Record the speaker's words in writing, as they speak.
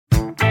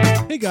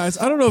Hey guys,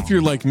 I don't know if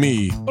you're like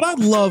me, but I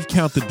love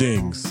Count the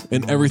Dings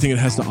and everything it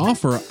has to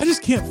offer. I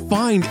just can't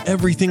find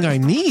everything I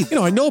need.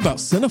 I know about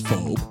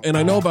Cinephobe, and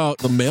I know about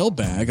the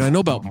mailbag, and I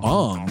know about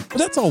Bomb, but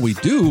that's all we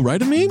do,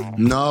 right, Amin?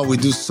 No, we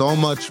do so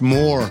much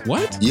more.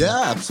 What?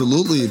 Yeah,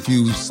 absolutely. If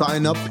you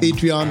sign up,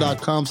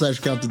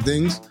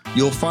 patreon.com/countthedings,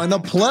 you'll find a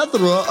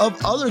plethora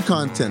of other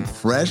content,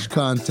 fresh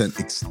content,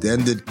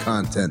 extended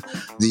content,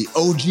 the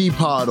OG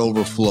pod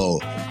overflow,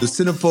 the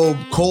Cinephobe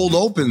cold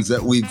opens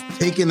that we've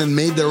taken and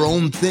made their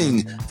own thing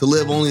to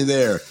live only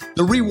there,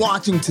 the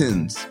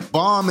Rewatchingtons,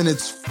 Bomb in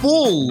its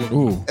full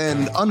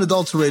and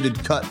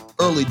unadulterated cut,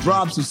 early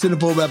drops of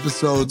Cinephobe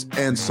episodes,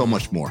 and so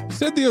much more.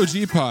 Said the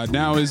OG pod.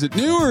 Now, is it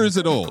new or is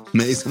it old?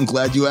 Mace, I'm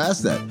glad you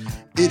asked that.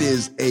 It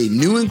is a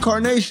new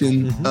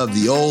incarnation of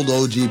the old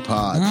OG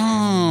pod.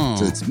 Oh.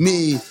 So it's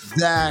me,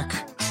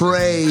 Zach,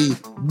 Trey,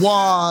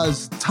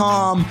 Waz,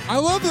 Tom. I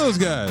love those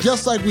guys.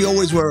 Just like we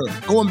always were.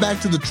 Going back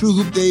to the True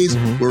Hoop days,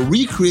 we're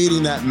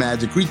recreating that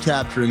magic,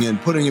 recapturing it,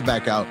 and putting it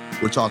back out.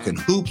 We're talking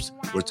hoops,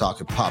 we're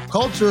talking pop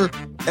culture,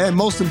 and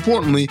most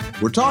importantly,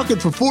 we're talking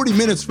for 40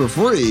 minutes for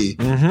free,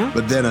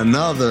 but then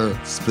another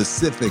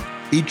specific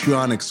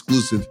Patreon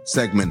exclusive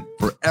segment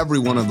for every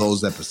one of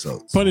those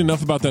episodes. Funny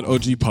enough about that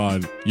OG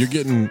pod, you're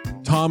getting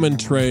Tom and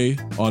Trey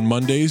on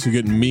Mondays. You're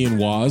getting me and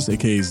Waz,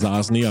 aka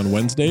Zosny, on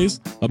Wednesdays.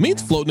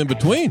 Amin's floating in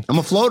between. I'm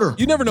a floater.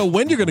 You never know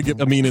when you're going to get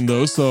Amin in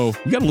those, so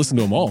you got to listen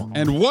to them all.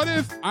 And what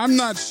if I'm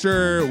not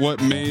sure what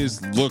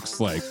Maze looks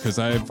like? Because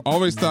I've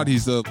always thought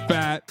he's a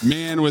fat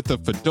man with a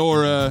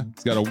fedora.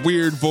 He's got a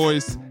weird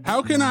voice.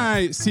 How can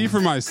I see for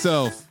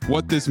myself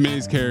what this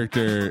Maze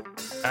character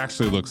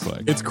actually looks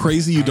like? It's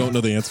crazy you don't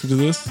know the answer to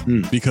this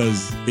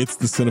because it's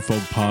the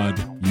Cinephobe Pod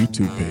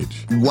YouTube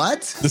page.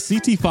 What? The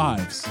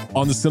CT5s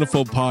on the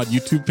Cinephobe Pod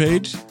YouTube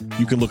page,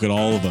 you can look at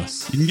all of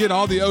us. You can get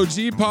all the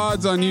OG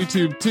pods on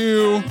YouTube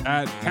too,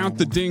 at Count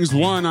the Dings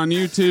 1 on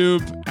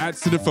YouTube, at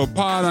Cinephobe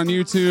Pod on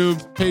YouTube,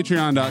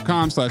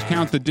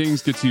 patreon.com/Count the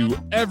Dings gets you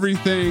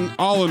everything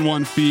all in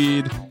one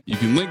feed. You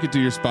can link it to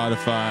your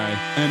Spotify.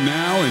 And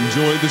now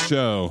enjoy the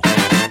show.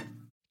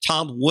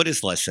 Tom, what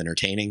is less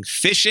entertaining,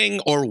 fishing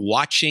or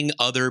watching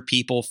other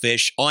people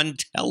fish on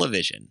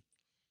television?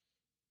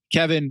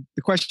 Kevin,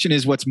 the question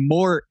is, what's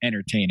more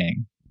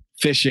entertaining,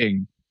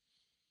 fishing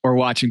or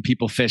watching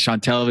people fish on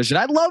television?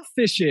 I love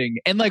fishing,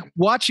 and like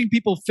watching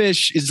people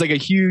fish is like a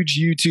huge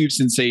YouTube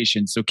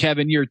sensation. So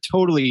Kevin, you're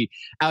totally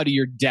out of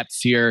your depths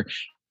here.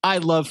 I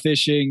love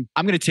fishing.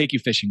 I'm going to take you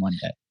fishing one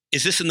day.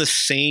 Is this in the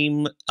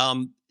same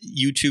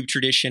YouTube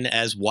tradition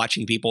as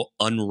watching people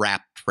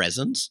unwrap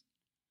presents?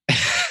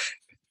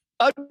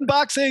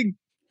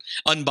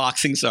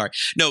 Unboxing, sorry.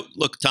 No,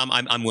 look, Tom,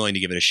 I'm willing to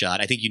give it a shot.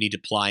 I think you need to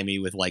ply me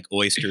with like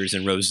oysters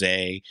and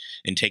rosé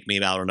and take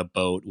me out on a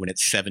boat when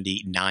it's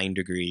 79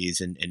 degrees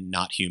and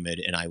not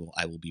humid, and I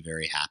will be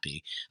very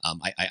happy.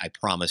 I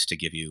promise to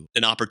give you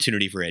an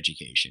opportunity for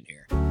education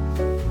here.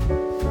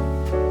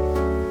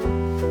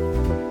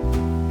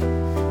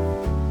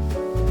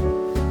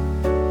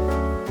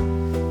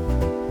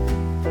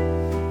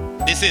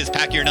 This is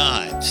Pack Your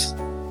Knives.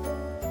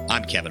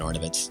 I'm Kevin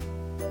Arnovitz.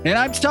 And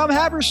I'm Tom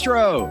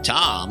Haberstroh.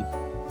 Tom,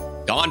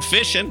 gone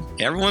fishing.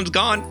 Everyone's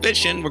gone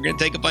fishing. We're going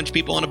to take a bunch of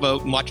people on a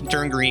boat and watch them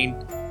turn green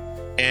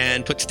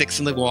and put sticks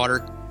in the water.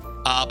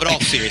 But all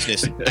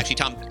seriousness, actually,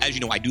 Tom, as you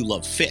know, I do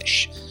love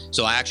fish.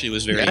 So I actually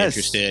was very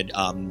interested.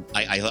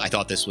 I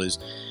thought this was,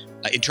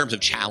 in terms of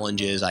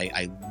challenges,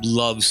 I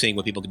love seeing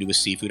what people can do with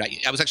seafood.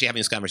 I was actually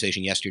having this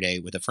conversation yesterday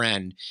with a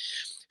friend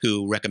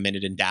who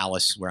recommended in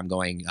Dallas, where I'm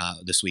going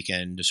this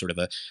weekend, to sort of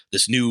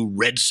this new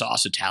red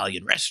sauce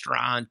Italian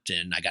restaurant,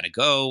 and I got to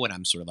go, and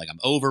I'm sort of like, I'm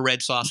over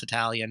red sauce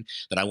Italian,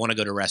 that I want to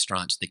go to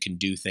restaurants that can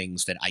do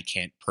things that I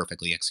can't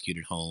perfectly execute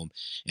at home,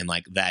 and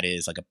like that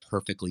is like a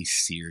perfectly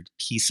seared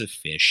piece of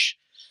fish,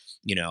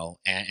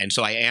 and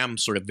so I am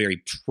sort of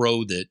very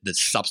pro the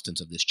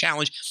substance of this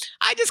challenge.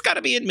 I just got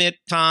to admit,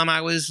 Tom,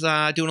 I was doing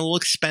a little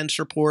expense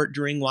report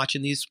during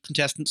watching these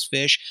contestants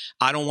fish.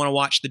 I don't want to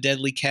watch The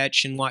Deadly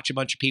Catch and watch a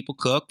bunch of people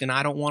cook, and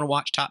I don't want to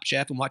watch Top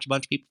Chef and watch a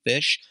bunch of people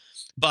fish,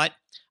 but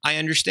I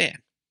understand.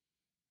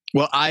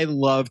 Well, I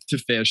love to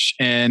fish,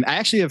 and I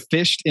actually have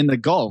fished in the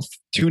Gulf,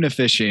 tuna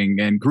fishing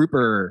and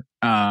grouper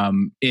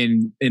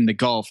in the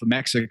Gulf of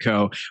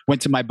Mexico. Went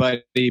to my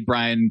buddy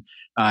Brian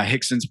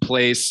Hickson's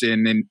place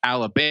in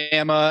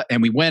Alabama,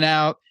 and we went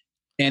out.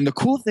 And the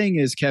cool thing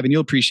is, Kevin,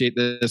 you'll appreciate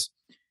this.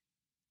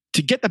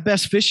 To get the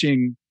best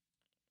fishing,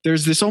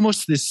 there's this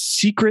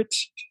secret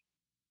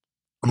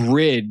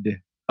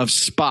grid of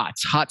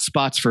spots, hot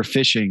spots for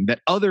fishing that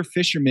other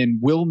fishermen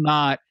will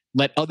not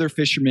let other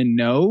fishermen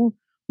know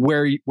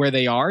where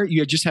they are.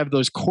 You just have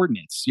those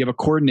coordinates. You have a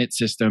coordinate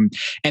system,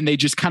 and they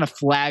just kind of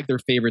flag their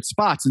favorite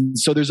spots. And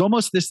so there's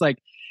almost this like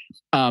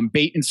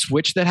bait and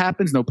switch that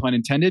happens, no pun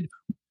intended,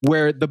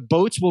 where the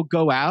boats will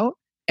go out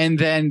and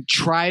then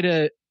try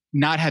to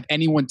not have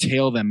anyone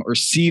tail them or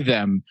see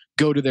them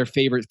go to their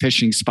favorite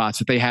fishing spots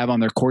that they have on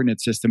their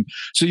coordinate system.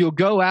 So you'll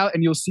go out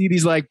and you'll see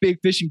these like big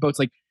fishing boats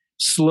like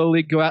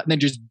slowly go out and then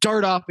just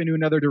dart off into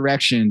another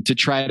direction to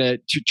try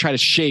to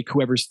shake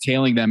whoever's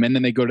tailing them, and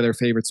then they go to their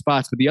favorite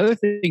spots. But the other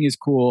thing is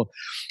cool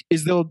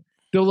is they'll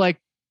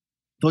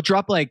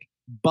drop like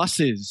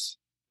buses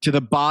to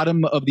the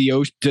bottom of the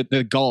ocean, to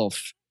the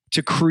Gulf,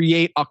 to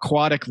create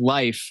aquatic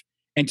life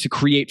and to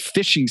create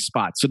fishing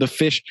spots. So the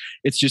fish,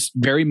 it's just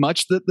very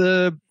much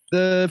the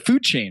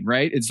food chain,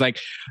 right? It's like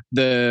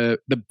the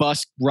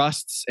bus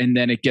rusts and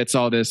then it gets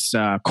all this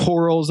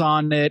corals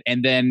on it,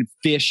 and then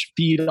fish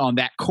feed on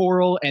that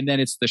coral, and then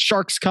it's the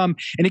sharks come,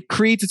 and it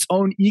creates its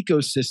own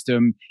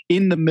ecosystem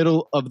in the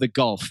middle of the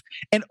Gulf.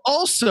 And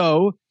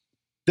also,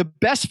 the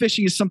best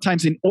fishing is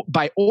sometimes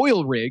by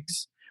oil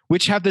rigs,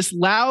 which have this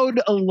loud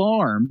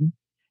alarm,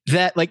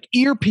 that like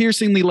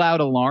ear-piercingly loud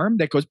alarm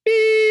that goes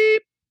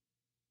beep,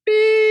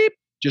 beep,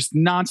 just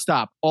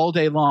nonstop all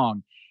day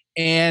long.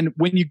 And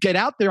when you get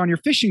out there on your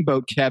fishing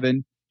boat,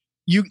 Kevin,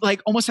 you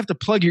like almost have to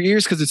plug your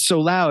ears because it's so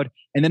loud.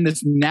 And then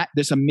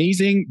this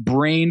amazing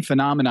brain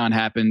phenomenon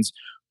happens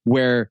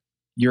where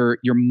your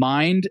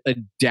mind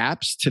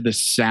adapts to the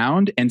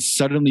sound, and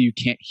suddenly you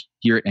can't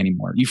hear it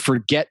anymore. You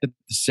forget that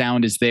the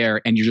sound is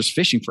there, and you're just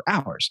fishing for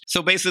hours.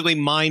 So basically,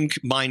 mind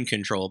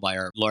control by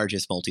our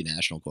largest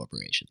multinational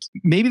corporations.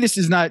 Maybe this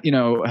is not,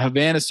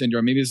 Havana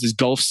syndrome. Maybe this is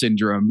Gulf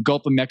syndrome,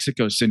 Gulf of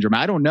Mexico syndrome.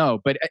 I don't know,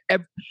 but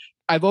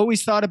I've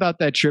always thought about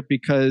that trip,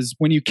 because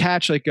when you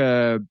catch like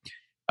a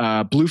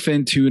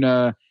bluefin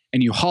tuna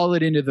and you haul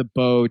it into the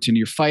boat and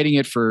you're fighting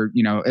it for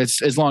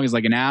as long as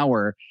like an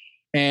hour,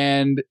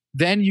 and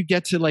then you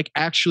get to like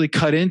actually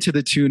cut into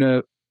the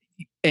tuna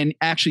and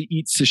actually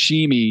eat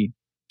sashimi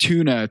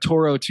tuna,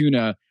 Toro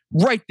tuna,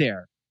 right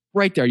there.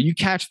 You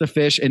catch the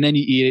fish and then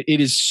you eat it. It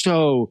is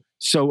so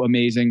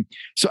amazing.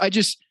 So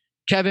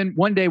Kevin,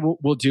 one day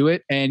we'll do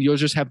it, and you'll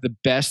just have the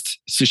best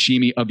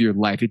sashimi of your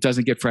life. It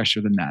doesn't get fresher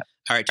than that.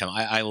 All right, Tom,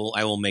 I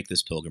will make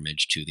this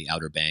pilgrimage to the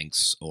Outer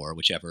Banks, or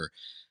whichever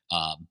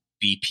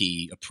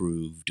BP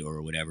approved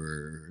or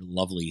whatever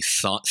lovely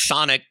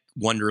sonic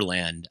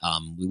wonderland.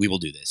 We will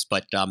do this.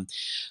 But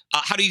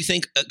how do you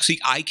think? See,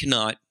 I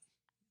cannot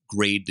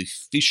grade the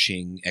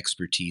fishing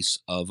expertise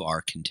of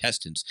our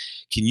contestants.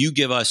 Can you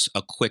give us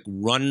a quick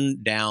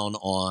rundown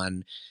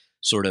on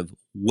sort of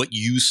what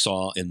you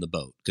saw in the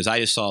boat? Because I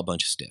just saw a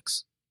bunch of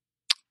sticks.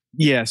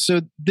 Yeah,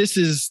 so this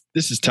is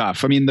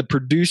tough. I mean, the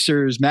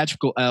producers,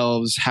 Magical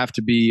Elves, have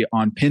to be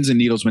on pins and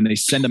needles when they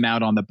send them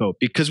out on the boat,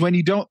 because when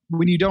you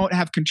don't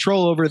have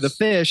control over the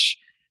fish,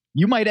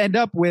 you might end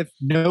up with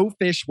no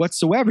fish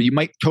whatsoever. You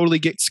might totally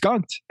get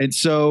skunked. And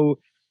so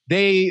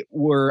I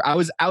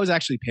was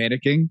actually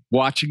panicking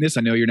watching this.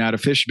 I know you're not a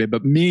fisherman,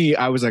 but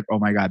I was like, oh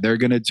my God, they're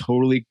going to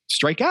totally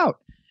strike out.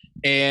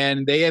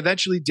 And they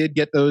eventually did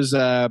get those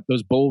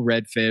bull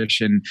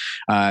redfish, and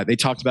they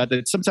talked about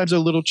that sometimes they're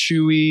a little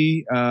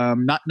chewy,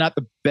 not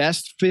the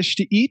best fish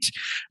to eat,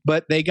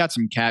 but they got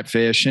some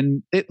catfish.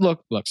 And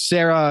look,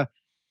 Sarah,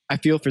 I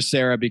feel for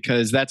Sarah,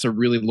 because that's a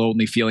really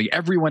lonely feeling.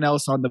 Everyone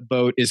else on the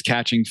boat is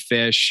catching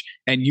fish,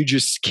 and you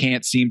just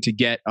can't seem to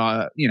get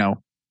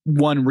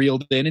one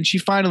reeled in, and she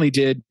finally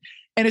did.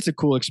 And it's a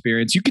cool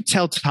experience. You could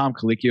tell Tom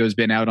Colicchio has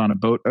been out on a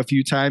boat a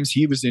few times.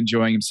 He was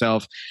enjoying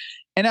himself.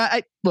 And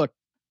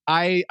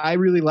I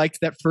really liked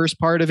that first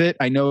part of it.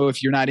 I know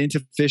if you're not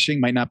into fishing,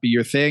 might not be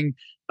your thing.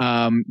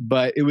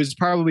 But it was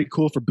probably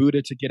cool for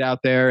Buddha to get out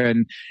there.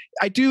 And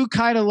I do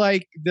kind of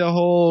like the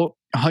whole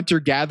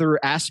hunter-gatherer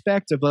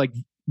aspect of like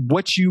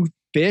what you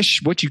fish,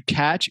 what you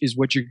catch is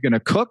what you're going to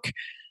cook.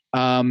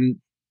 And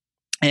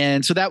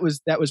so that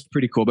was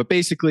pretty cool. But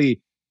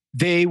basically,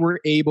 they were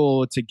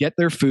able to get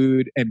their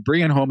food and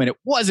bring it home. And it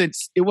wasn't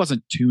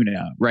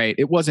tuna, right?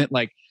 It wasn't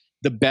like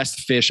the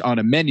best fish on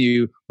a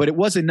menu, but it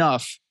was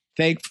enough,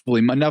 thankfully,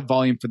 enough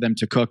volume for them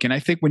to cook. And I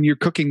think when you're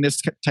cooking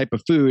this type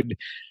of food,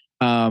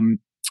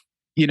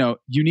 you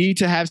need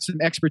to have some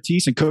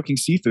expertise in cooking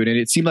seafood. And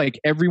it seemed like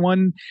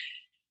everyone,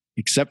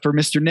 except for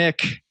Mr.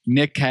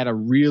 Nick had a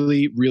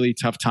really, really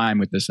tough time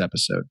with this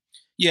episode.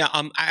 Yeah,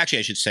 actually,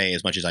 I should say,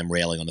 as much as I'm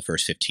railing on the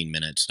first 15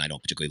 minutes, and I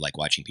don't particularly like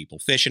watching people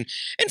fish, and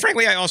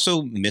frankly, I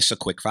also miss a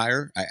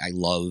quickfire. I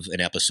love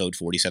an episode,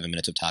 47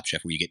 minutes of Top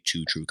Chef, where you get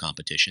two true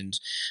competitions.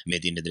 I mean,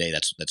 at the end of the day,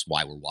 that's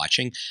why we're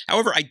watching.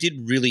 However, I did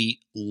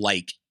really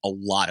like a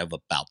lot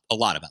about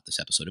this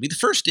episode. I mean, the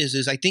first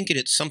is I think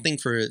it's something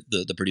for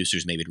the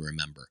producers maybe to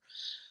remember.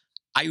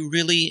 I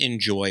really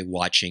enjoy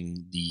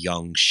watching the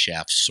young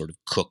chefs sort of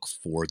cook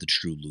for the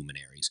true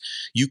luminaries.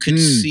 You can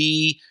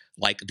see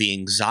like the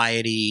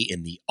anxiety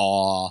and the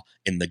awe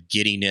and the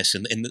giddiness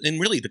and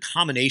really the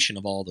combination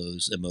of all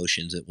those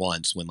emotions at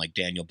once when like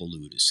Daniel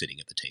Boulud is sitting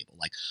at the table.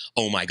 Like,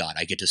 oh my God,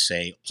 I get to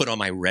say, put on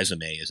my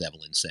resume, as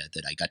Evelyn said,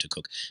 that I got to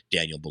cook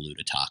Daniel Boulud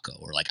a taco.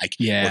 Or like,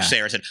 or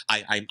Sarah said,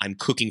 I'm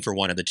cooking for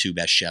one of the two of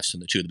the best chefs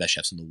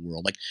in the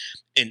world. Like,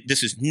 and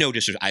this is no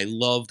disrespect. I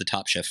love the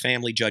Top Chef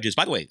family judges.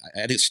 By the way,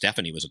 I think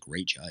Stephanie was a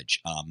great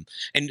judge.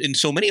 And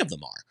so many of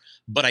them are.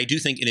 But I do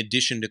think in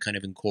addition to kind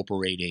of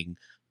incorporating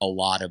a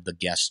lot of the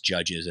guest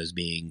judges as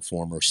being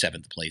former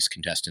 7th place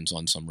contestants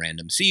on some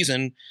random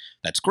season,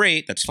 that's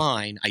great. That's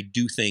fine. I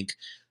do think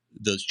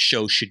the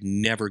show should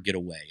never get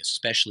away,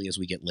 especially as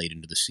we get late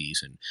into the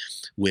season,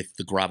 with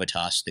the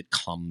gravitas that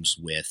comes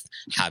with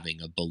having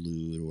a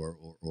Baloo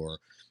or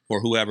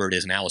whoever it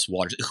is, an Alice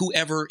Waters,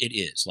 whoever it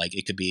is. Like,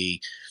 it could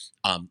be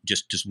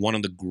just one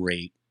of the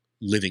great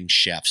living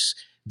chefs.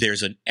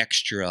 There's an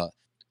extra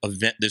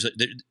event.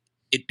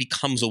 It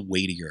becomes a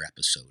weightier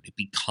episode. It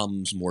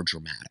becomes more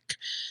dramatic.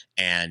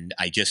 And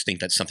I just think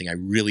that's something I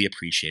really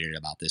appreciated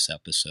about this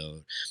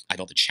episode. I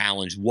thought the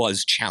challenge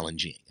was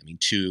challenging. I mean,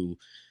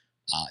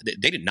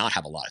 they did not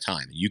have a lot of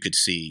time. You could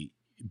see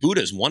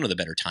Buddha is one of the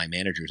better time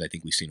managers I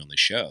think we've seen on the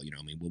show. You know,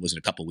 I mean, what was it,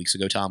 a couple of weeks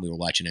ago, Tom? We were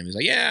watching him. He was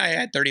like, yeah, I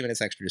had 30 minutes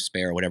extra to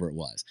spare, or whatever it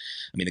was.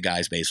 I mean, the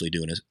guy's basically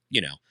doing his,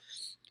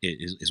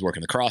 is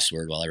working the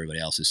crossword while everybody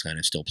else is kind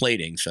of still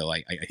plating. So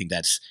I think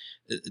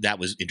that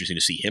was interesting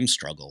to see him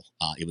struggle.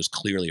 It was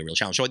clearly a real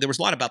challenge. So there was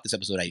a lot about this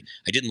episode I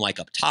didn't like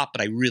up top, but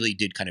I really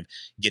did kind of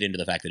get into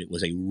the fact that it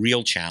was a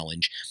real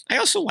challenge. I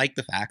also like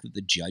the fact that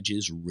the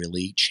judges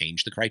really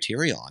changed the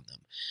criteria on them.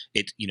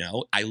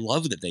 I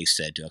love that they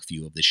said to a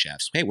few of the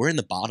chefs, hey, we're in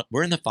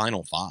the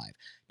final 5.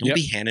 Don't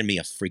be handing me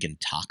a friggin'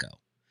 taco.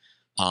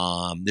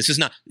 This is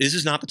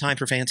not the time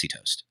for fancy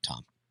toast,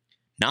 Tom.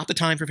 Not the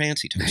time for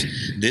fancy toast.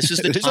 This is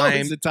the There's time.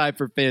 always the time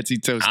for fancy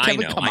toast.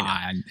 Kevin, come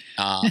on.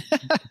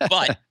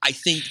 But I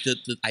think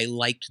that I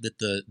liked that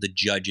the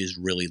judges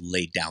really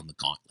laid down the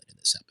gauntlet in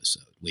this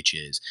episode, which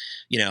is,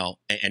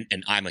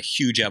 and I'm a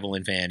huge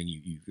Evelyn fan, and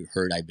you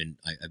heard I've been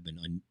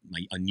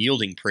my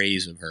unyielding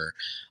praise of her.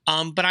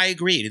 But I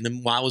agreed, and then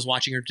while I was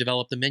watching her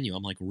develop the menu,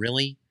 I'm like,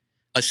 really,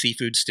 a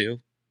seafood stew,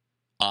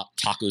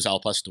 tacos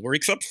al pastor,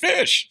 except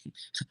fish,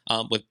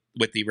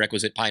 with the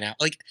requisite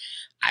pineapple. Like,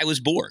 I was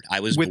bored. I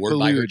was bored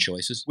by her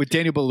choices. With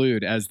Daniel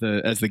Boulud as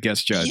the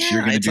guest judge,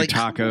 you're going to do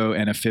taco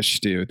and a fish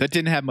stew that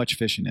didn't have much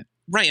fish in it.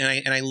 Right,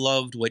 and I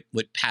loved what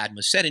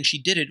Padma said, and she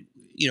did it,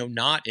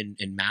 not in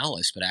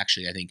malice, but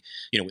actually I think,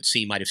 what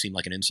might have seemed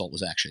like an insult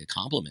was actually a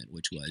compliment,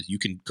 which was, you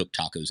can cook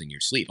tacos in your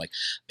sleep. Like,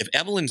 if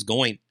Evelyn's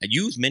going,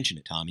 you've mentioned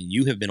it, Tom, and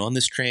you have been on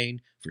this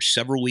train for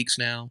several weeks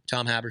now,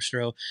 Tom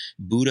Haberstroh.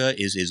 Buddha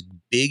is as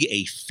big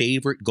a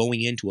favorite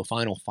going into a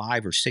final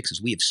 5 or 6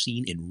 as we have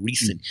seen in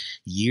recent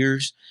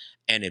years.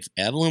 And if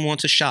Evelyn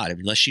wants a shot,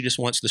 unless she just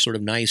wants the sort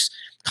of nice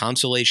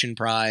consolation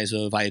prize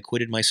of I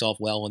acquitted myself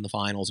well in the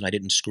finals and I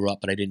didn't screw up,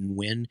 but I didn't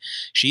win,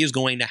 she is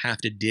going to have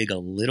to dig a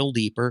little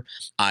deeper.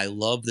 I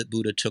love that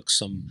Buddha took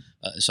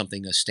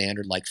something a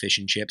standard like fish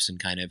and chips and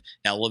kind of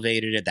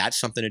elevated it. That's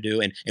something to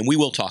do. And we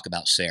will talk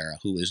about Sarah,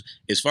 who is,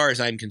 as far as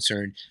I'm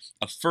concerned,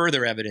 a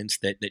further evidence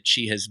that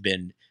she has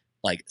been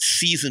like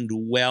seasoned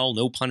well,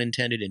 no pun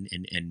intended,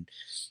 in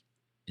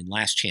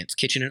Last Chance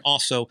Kitchen. And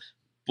also,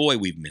 boy,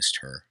 we've missed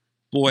her.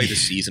 Boy, the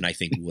season I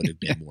think would have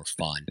been more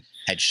fun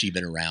had she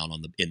been around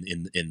on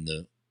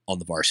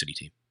the varsity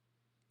team.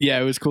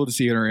 Yeah, it was cool to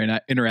see her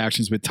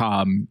interactions with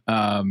Tom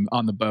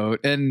on the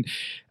boat, and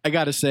I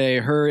got to say,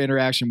 her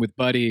interaction with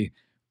Buddy,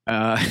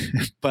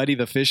 Buddy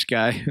the fish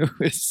guy, who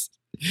was,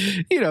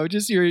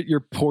 just your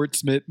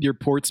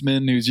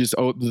portsman who's just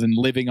been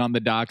living on the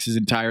docks his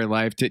entire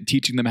life,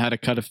 teaching them how to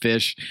cut a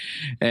fish.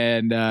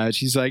 And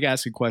she's like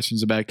asking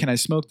questions about, can I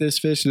smoke this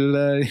fish? And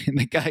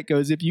the guy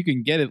goes, if you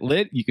can get it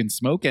lit, you can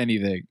smoke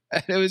anything.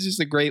 It was just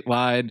a great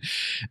line.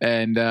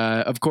 And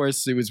of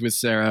course, it was with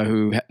Sarah,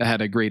 who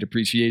had a great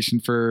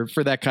appreciation for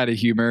that kind of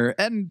humor.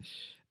 And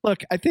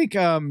look, I think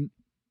I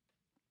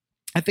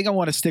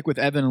want to stick with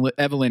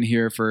Evelyn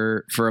here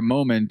for a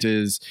moment.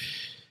 Is,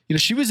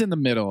 she was in the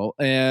middle,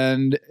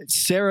 and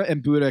Sarah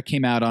and Buddha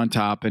came out on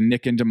top, and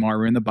Nick and Damar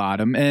were in the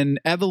bottom.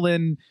 And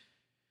Evelyn,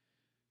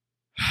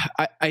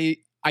 I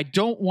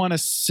don't want to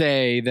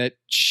say that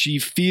she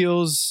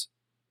feels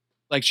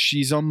like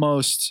she's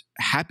almost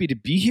happy to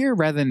be here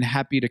rather than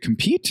happy to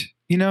compete.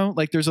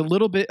 Like, there's a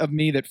little bit of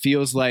me that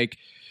feels like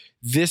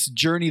this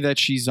journey that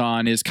she's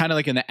on is kind of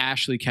like in the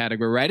Ashley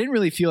category, where I didn't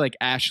really feel like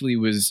Ashley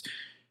was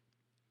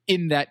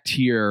in that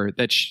tier,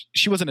 that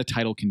she wasn't a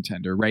title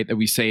contender, right? That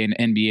we say in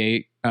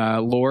NBA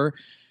lore.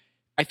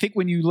 I think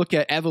when you look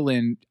at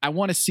Evelyn, I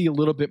want to see a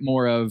little bit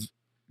more of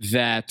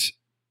that.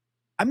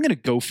 I'm going to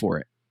go for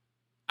it.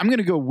 I'm going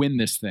to go win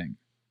this thing.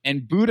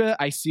 And Buddha,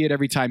 I see it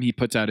every time he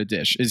puts out a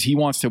dish, is he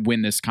wants to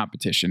win this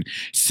competition.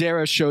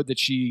 Sarah showed that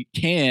she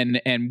can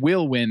and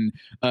will win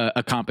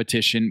a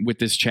competition with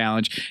this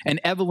challenge. And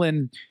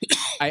Evelyn,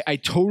 I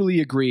totally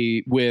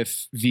agree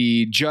with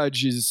the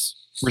judge's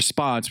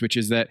response, which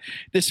is that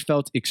this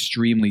felt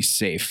extremely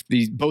safe.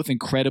 These both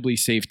incredibly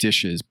safe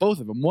dishes, both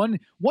of them. One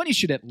you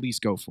should at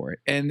least go for it.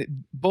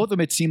 And both of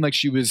them, it seemed like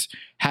she was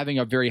having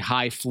a very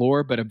high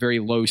floor, but a very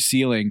low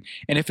ceiling.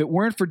 And if it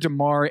weren't for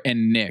Damar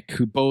and Nick,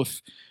 who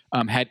both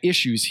had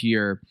issues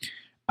here,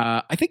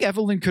 I think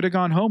Evelyn could have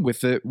gone home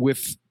with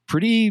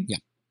pretty,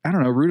 I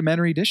don't know,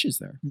 rudimentary dishes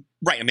there.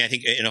 Right. I mean, I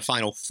think in a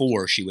final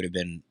 4, she would have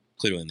been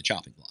clearly in the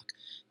chopping block.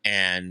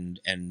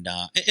 And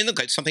look,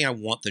 it's something I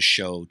want the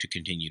show to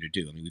continue to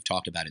do. I mean, we've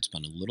talked about it's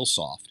been a little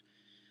soft,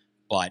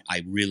 but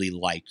I really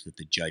liked that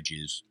the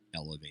judges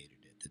elevated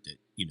it.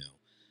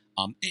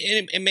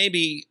 And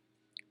maybe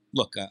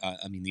look,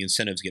 I mean, the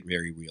incentives get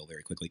very real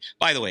very quickly.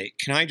 By the way,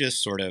 can I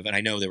just sort of, and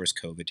I know there was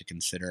COVID to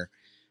consider,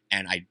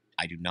 and I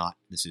do not,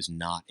 this is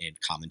not a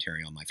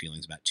commentary on my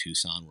feelings about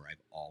Tucson, where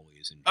I've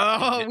always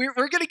enjoyed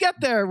we're going to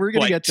get there. We're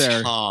going to get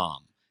there.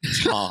 Tom.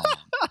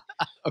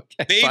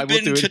 Okay, they've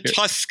been to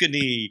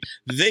Tuscany.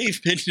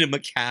 They've been to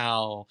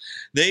Macau.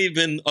 They've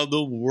been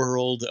the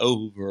world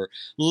over.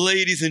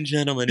 Ladies and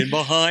gentlemen, and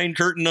behind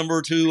curtain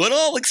number 2, an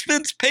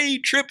all-expense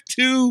paid trip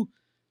to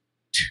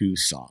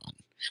Tucson.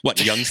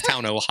 What,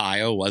 Youngstown,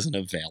 Ohio wasn't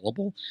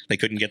available? They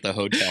couldn't get the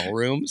hotel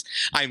rooms?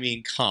 I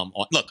mean, come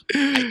on. Look,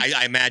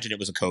 I imagine it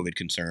was a COVID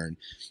concern.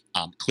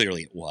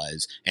 Clearly it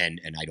was, and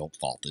I don't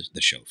fault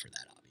the show for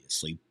that,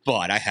 obviously.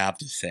 But I have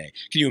to say,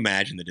 can you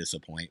imagine the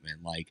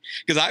disappointment? Like,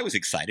 because I was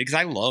excited, because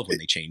I love when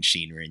they change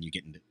scenery and you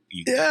get into,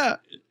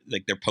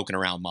 like they're poking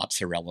around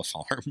mozzarella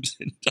farms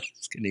in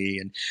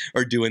Tuscany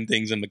or doing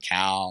things in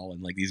Macau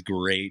and like these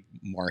great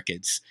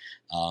markets.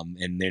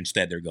 And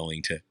instead they're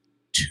going to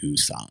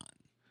Tucson.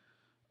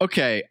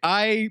 Okay,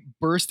 I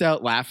burst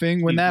out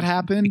laughing when that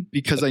happened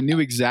because I knew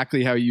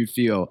exactly how you'd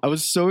feel. I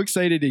was so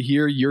excited to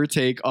hear your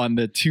take on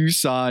the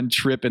Tucson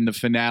trip in the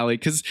finale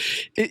because,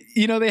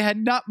 they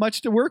had not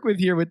much to work with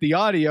here with the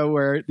audio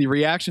where the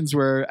reactions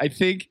were, I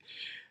think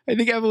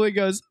Evelyn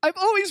goes, I've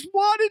always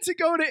wanted to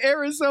go to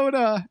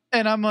Arizona.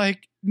 And I'm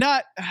like,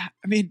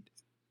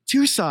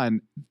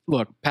 Tucson,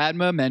 look,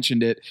 Padma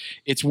mentioned it.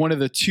 It's one of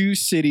the 2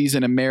 cities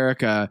in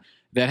America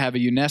that have a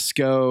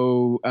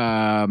UNESCO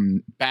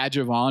badge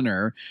of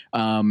honor.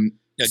 A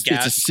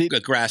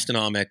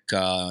gastronomic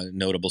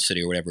notable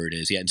city or whatever it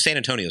is. Yeah, and San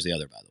Antonio is the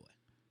other, by the way.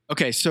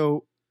 Okay,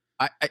 so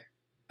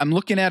I'm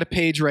looking at a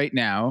page right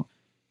now.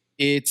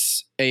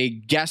 It's a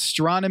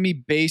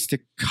gastronomy-based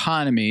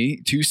economy,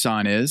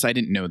 Tucson is. I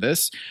didn't know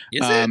this.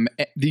 Is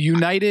it? The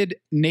United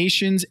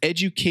Nations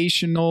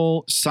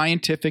Educational,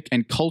 Scientific,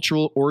 and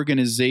Cultural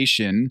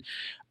Organization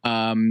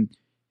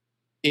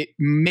it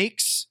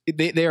makes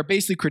they are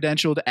basically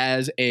credentialed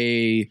as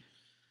a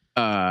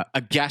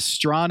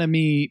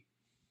gastronomy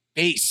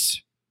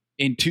base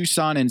in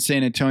Tucson and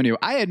San Antonio.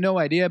 I had no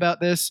idea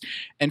about this,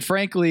 and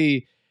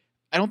frankly,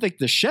 I don't think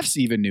the chefs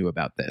even knew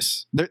about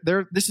this.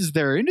 This is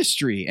their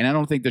industry, and I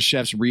don't think the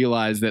chefs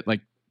realize that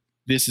like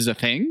this is a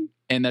thing,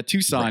 and that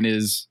Tucson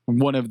is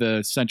one of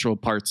the central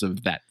parts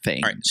of that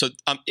thing. All right, so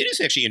it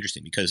is actually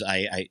interesting because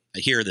I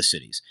hear the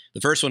cities.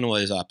 The first one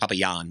was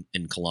Popayán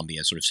in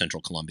Colombia, sort of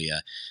central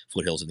Colombia,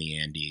 foothills in the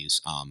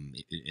Andes,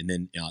 and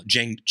then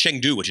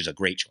Chengdu, which is a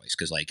great choice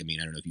because, like, I mean,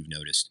 I don't know if you've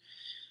noticed,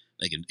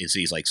 like in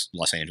cities like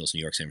Los Angeles,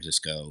 New York, San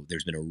Francisco,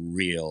 there's been a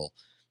real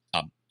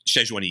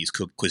Szechuanese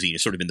cuisine.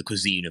 It's sort of been the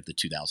cuisine of the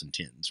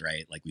 2010s,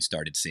 right? Like we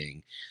started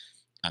seeing,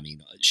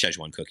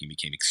 Szechuan cooking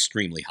became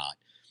extremely hot.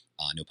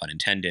 No pun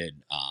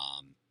intended.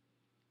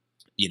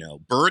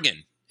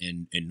 Bergen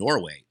in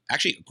Norway,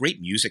 actually a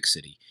great music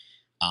city.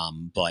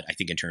 But I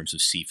think in terms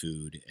of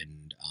seafood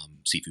and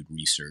seafood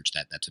research,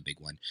 that's a big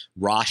one.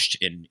 Rasht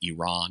in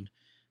Iran,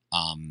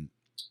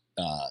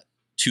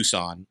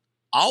 Tucson,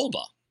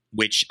 Alba,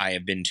 which I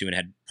have been to and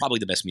had probably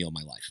the best meal of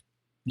my life.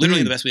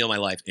 Literally the best meal of my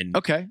life in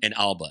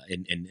Alba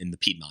in the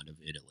Piedmont of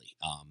Italy,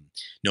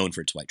 known for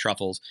its white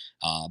truffles.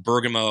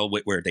 Bergamo,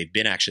 where they've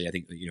been actually, I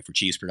think, for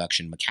cheese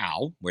production.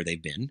 Macau, where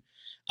they've been.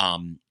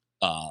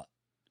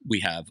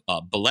 We have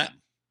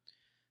Belém,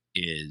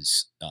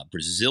 is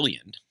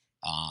Brazilian.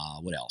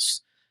 What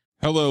else?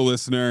 Hello,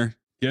 listener.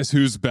 Guess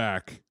who's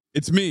back?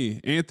 It's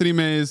me, Anthony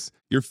Mays,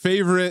 your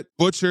favorite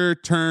butcher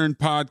turned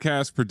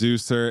podcast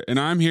producer, and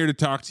I'm here to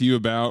talk to you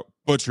about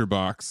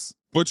ButcherBox.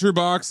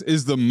 ButcherBox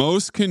is the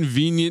most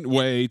convenient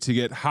way to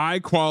get high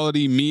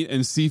quality meat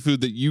and seafood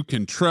that you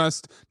can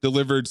trust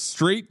delivered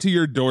straight to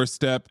your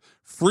doorstep,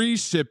 free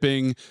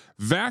shipping,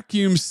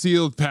 vacuum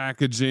sealed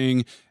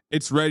packaging.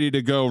 It's ready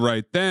to go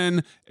right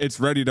then. It's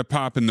ready to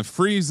pop in the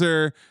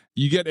freezer.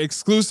 You get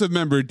exclusive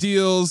member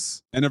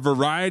deals and a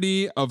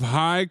variety of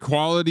high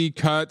quality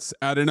cuts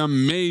at an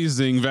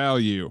amazing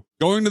value.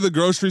 Going to the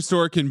grocery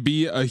store can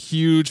be a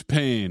huge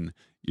pain.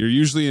 You're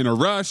usually in a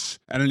rush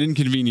at an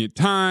inconvenient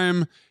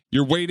time.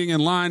 You're waiting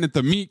in line at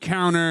the meat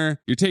counter.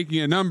 You're taking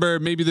a number.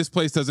 Maybe this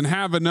place doesn't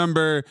have a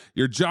number.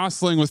 You're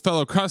jostling with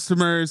fellow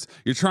customers.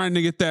 You're trying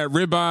to get that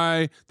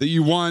ribeye that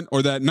you want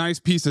or that nice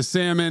piece of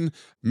salmon.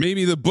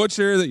 Maybe the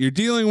butcher that you're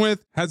dealing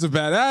with has a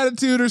bad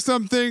attitude or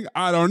something.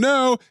 I don't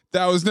know.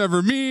 That was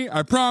never me,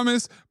 I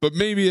promise. But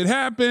maybe it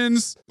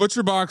happens.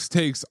 ButcherBox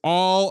takes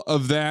all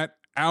of that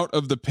out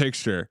of the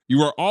picture.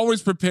 You are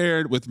always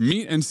prepared with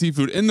meat and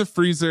seafood in the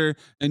freezer,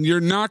 and you're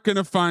not going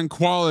to find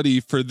quality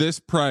for this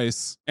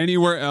price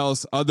anywhere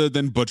else other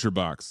than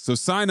ButcherBox. So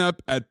sign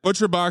up at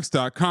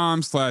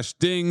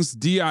butcherbox.com/dings,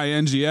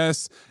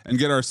 D-I-N-G-S, and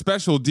get our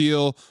special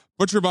deal.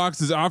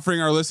 ButcherBox is offering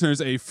our listeners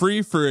a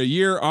free for a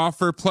year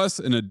offer plus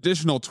an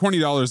additional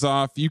 $20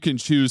 off. You can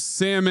choose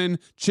salmon,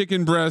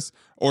 chicken breast,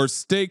 or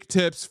steak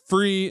tips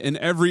free in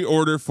every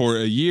order for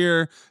a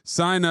year.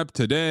 Sign up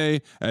today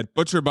at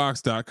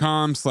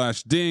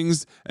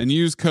butcherbox.com/dings and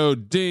use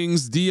code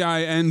DINGS,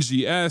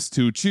 D-I-N-G-S,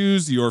 to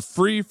choose your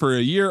free for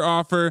a year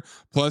offer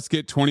plus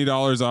get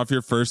 $20 off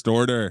your first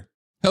order.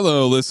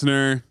 Hello,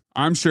 listener.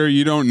 I'm sure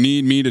you don't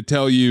need me to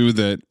tell you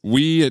that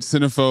we at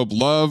Cinephobe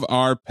love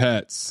our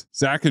pets.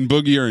 Zach and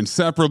Boogie are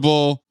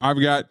inseparable.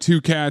 I've got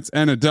 2 cats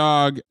and a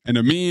dog, and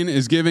Amin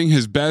is giving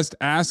his best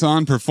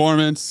ass-on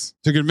performance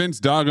to convince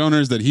dog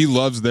owners that he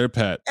loves their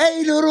pet.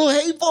 Hey, Noodle.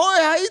 Hey, boy.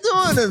 How you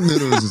doing? And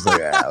Noodle was just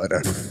like,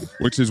 whatever.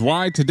 Which is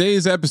why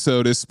today's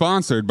episode is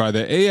sponsored by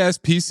the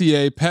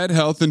ASPCA Pet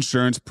Health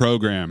Insurance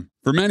Program.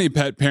 For many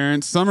pet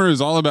parents, summer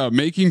is all about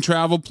making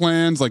travel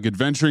plans like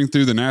adventuring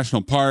through the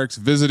national parks,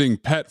 visiting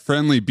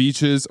pet-friendly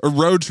beaches, or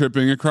road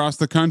tripping across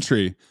the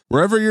country.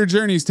 Wherever your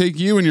journeys take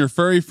you and your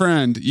furry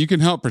friend, you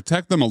can help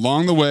protect them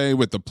along the way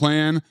with the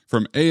plan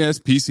from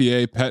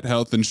ASPCA Pet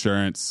Health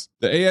Insurance.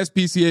 The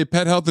ASPCA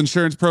Pet Health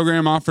Insurance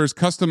Program offers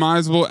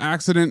customizable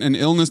accident and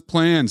illness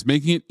plans,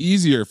 making it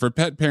easier for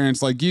pet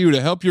parents like you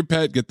to help your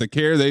pet get the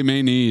care they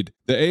may need.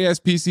 The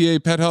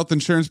ASPCA Pet Health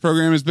Insurance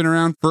Program has been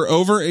around for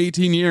over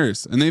 18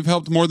 years, and they've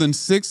helped more than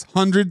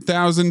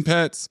 600,000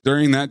 pets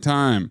during that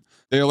time.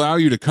 They allow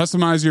you to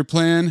customize your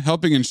plan,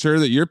 helping ensure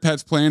that your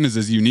pet's plan is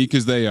as unique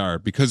as they are,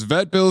 because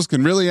vet bills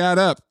can really add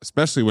up,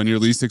 especially when you're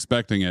least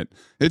expecting it.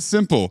 It's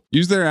simple.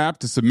 Use their app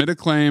to submit a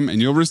claim,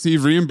 and you'll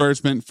receive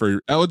reimbursement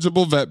for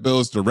eligible vet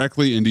bills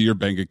directly into your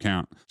bank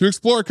account. To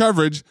explore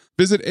coverage,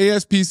 visit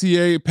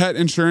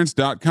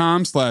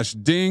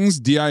aspcapetinsurance.com/dings,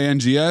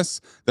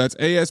 D-I-N-G-S. That's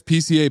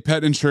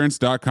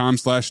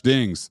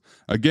aspcapetinsurance.com/dings.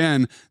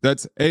 Again,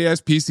 that's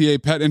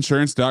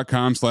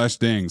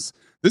aspcapetinsurance.com/dings.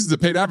 This is a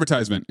paid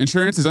advertisement.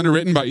 Insurance is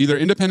underwritten by either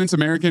Independence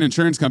American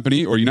Insurance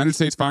Company or United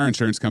States Fire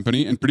Insurance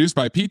Company and produced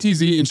by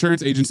PTZ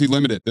Insurance Agency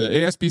Limited. The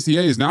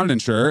ASPCA is not an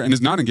insurer and is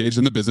not engaged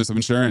in the business of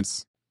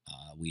insurance.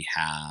 We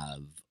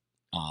have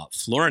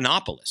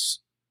Florianopolis.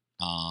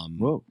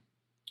 Whoa.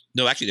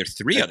 No, actually, there are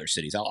 3 other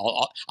cities. I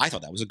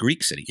thought that was a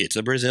Greek city. It's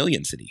a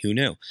Brazilian city. Who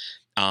knew?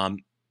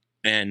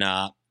 And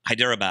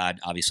Hyderabad,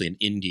 obviously in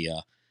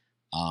India,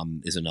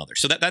 is another.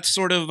 So that's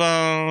sort of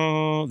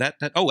that.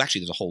 Oh,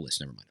 actually, there's a whole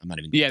list. Never mind. I'm not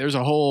even. Yeah, there's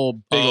a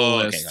whole big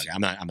old list. Okay.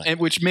 I'm not. And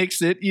which makes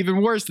it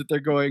even worse that they're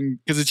going,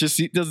 because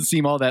it doesn't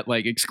seem all that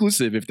like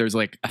exclusive if there's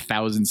like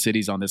 1,000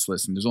 cities on this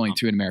list and there's only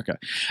 2 in America.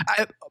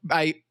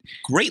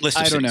 Great list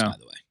of cities, don't know.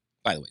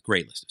 By the way,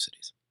 great list of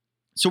cities.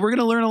 So we're going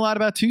to learn a lot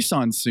about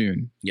Tucson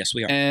soon. Yes,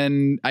 we are.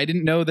 And I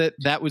didn't know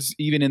that was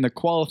even in the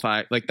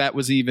that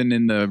was even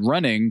in the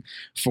running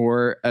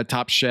for a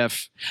Top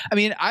Chef. I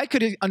mean, I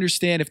could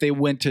understand if they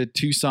went to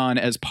Tucson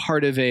as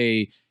part of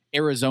a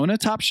Arizona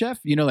Top Chef,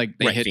 like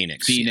they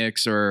hit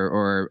Phoenix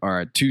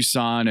or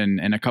Tucson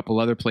and a couple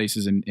other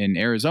places in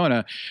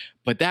Arizona.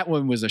 But that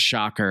one was a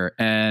shocker.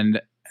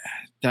 And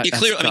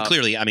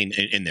clearly,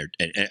 in there,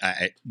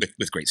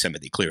 with great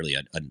sympathy, clearly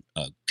a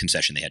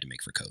concession they had to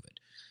make for COVID.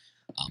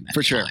 At for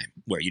the sure, time,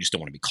 where you just don't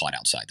want to be caught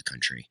outside the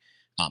country.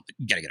 You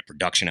got to get a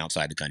production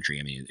outside the country.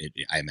 I mean,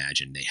 I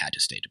imagine they had to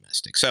stay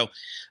domestic. So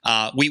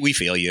we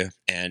feel you,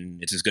 and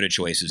it's as good a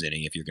choice as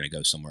any if you're going to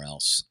go somewhere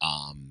else.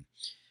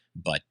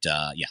 But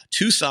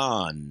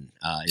Tucson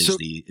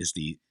is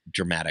the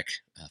dramatic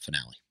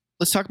finale.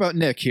 Let's talk about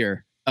Nick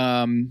here.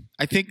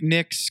 I think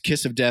Nick's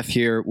kiss of death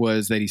here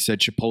was that he said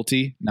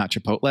Chipotle, not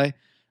Chipotle.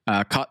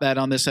 Caught that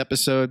on this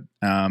episode,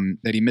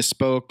 that he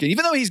misspoke. And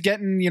even though he's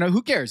getting,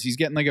 who cares? He's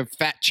getting like a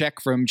fat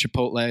check from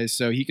Chipotle,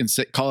 so he can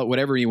call it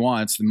whatever he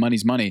wants. The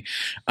money's money.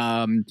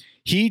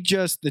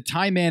 The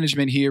time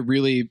management here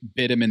really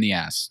bit him in the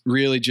ass.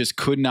 Really just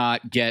could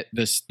not get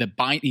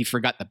he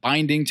forgot the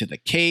binding to the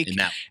cake.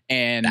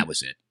 And that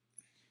was it.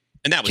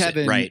 And that was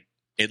Kevin, it, right?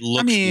 It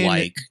looked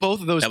like both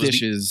of those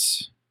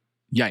dishes.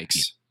 Yikes.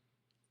 Yeah.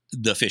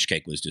 The fish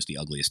cake was just the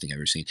ugliest thing I've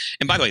ever seen.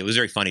 And by the way, it was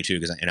very funny too,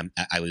 because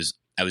I was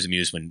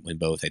amused when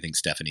both, I think,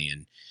 Stephanie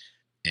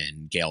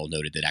and Gail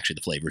noted that actually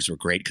the flavors were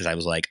great, because I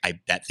was like,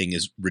 that thing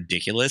is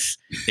ridiculous.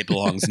 It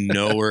belongs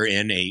nowhere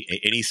in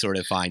any sort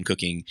of fine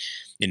cooking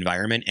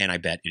environment, and I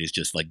bet it is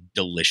just like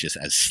delicious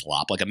as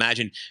slop. Like,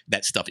 imagine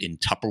that stuff in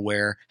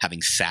Tupperware,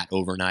 having sat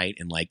overnight,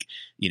 and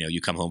you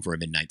come home for a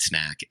midnight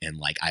snack,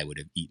 and I would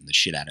have eaten the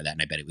shit out of that,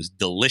 and I bet it was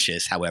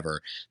delicious.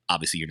 However,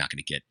 obviously you're not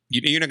going to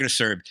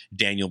serve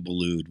Daniel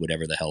Boulud,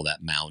 whatever the hell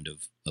that mound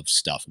of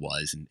stuff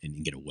was,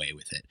 and get away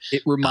with it.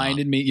 It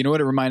reminded me, you know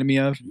what it reminded me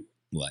of?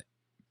 What?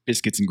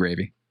 Biscuits and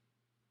gravy.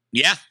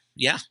 Yeah.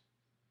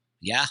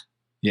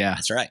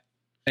 That's right.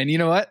 And you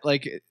know what?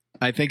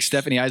 I think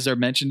Stephanie Eisler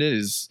mentioned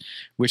it,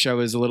 wish I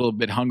was a little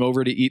bit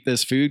hungover to eat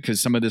this food,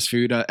 because some of this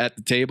food at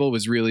the table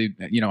was really,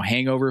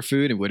 hangover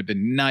food. It would have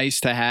been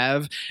nice to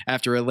have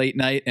after a late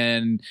night,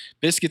 and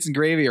biscuits and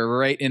gravy are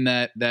right in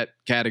that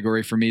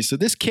category for me. So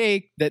this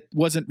cake that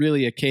wasn't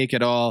really a cake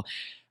at all,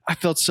 I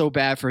felt so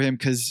bad for him,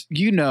 because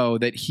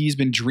that he's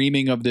been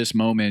dreaming of this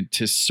moment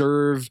to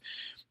serve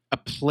a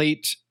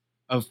plate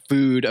of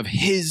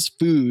his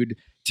food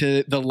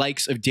to the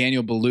likes of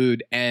Daniel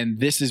Boulud, and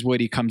this is what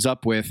he comes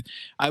up with.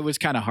 I was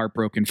kind of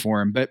heartbroken for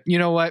him, but you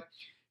know what?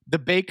 The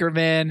baker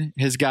man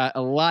has got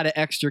a lot of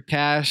extra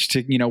cash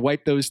to,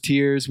 wipe those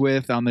tears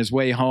with on his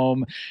way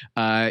home.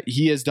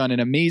 He has done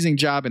an amazing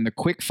job in the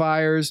quick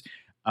fires.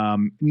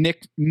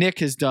 Nick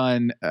has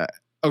done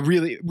a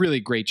really, really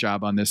great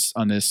job on this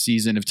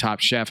season of Top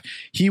Chef.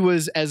 He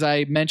was, as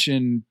I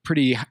mentioned,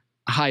 pretty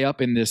high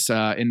up in this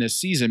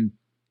season.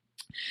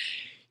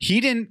 He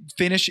didn't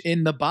finish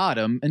in the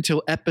bottom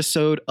until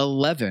episode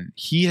 11.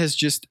 He has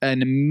just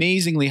an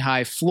amazingly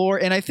high floor.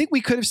 And I think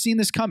we could have seen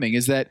this coming,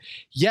 is that,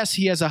 yes,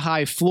 he has a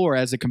high floor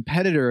as a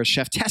competitor, as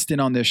Chef Teston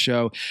on this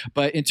show.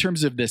 But in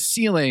terms of the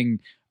ceiling,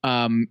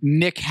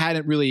 Nick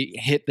hadn't really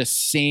hit the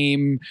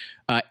same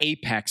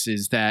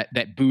apexes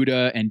that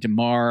Buddha and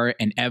Damar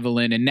and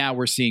Evelyn, and now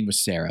we're seeing with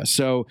Sarah.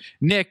 So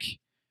Nick,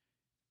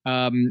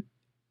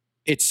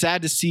 it's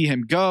sad to see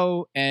him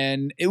go,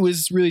 and it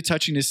was really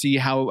touching to see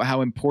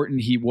how important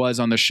he was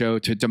on the show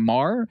to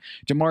Damar.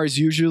 Damar is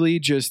usually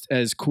just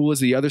as cool as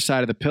the other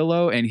side of the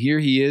pillow, and here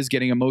he is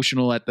getting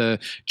emotional at the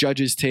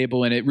judges'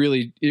 table, and it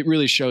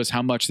really shows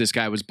how much this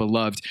guy was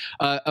beloved.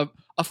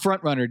 A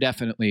front runner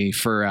definitely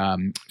for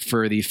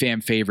the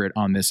fan favorite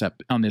on this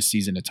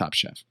season of Top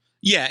Chef.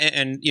 Yeah,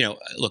 and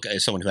look,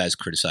 as someone who has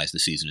criticized the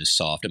season as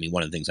soft, I mean,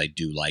 one of the things I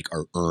do like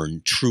are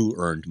true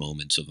earned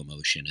moments of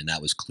emotion, and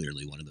that was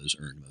clearly one of those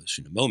earned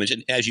emotion moments.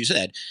 And as you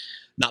said,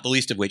 not the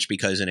least of which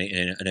because in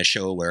a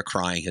show where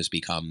crying has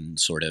become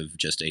sort of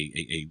just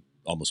a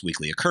almost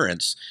weekly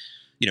occurrence,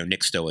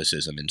 Nick's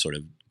stoicism and sort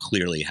of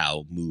clearly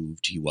how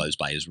moved he was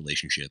by his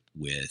relationship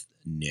with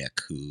Nick,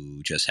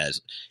 who just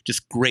has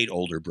just great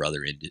older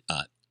brother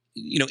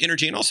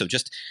energy, and also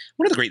just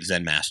one of the great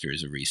Zen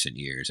masters of recent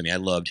years. I mean, I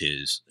loved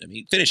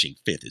finishing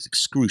 5th is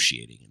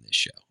excruciating in this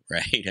show,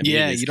 right? I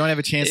mean, you don't have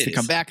a chance to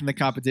come back in the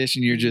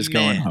competition. You're just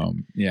going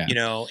home. Yeah.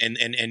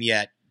 And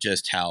yet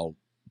just how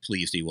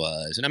pleased he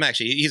was. And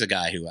he's a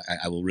guy who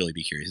I will really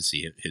be curious to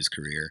see his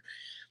career.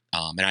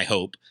 And I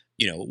hope,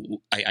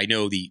 I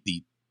know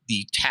the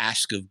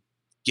task of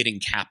getting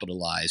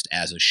capitalized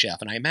as a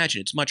chef, and I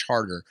imagine it's much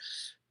harder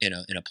in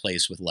a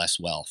place with less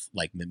wealth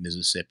like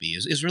Mississippi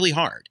is really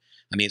hard.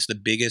 I mean, it's the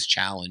biggest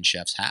challenge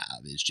chefs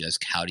have, is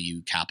just how do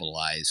you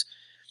capitalize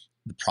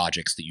the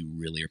projects that you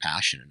really are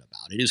passionate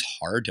about. It is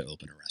hard to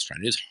open a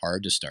restaurant. It is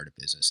hard to start a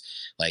business.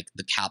 Like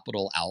the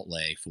capital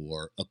outlay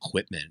for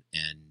equipment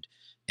and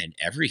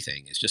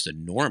everything is just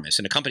enormous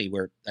in a company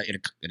where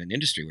in an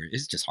industry where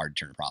it's just hard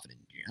to turn a profit in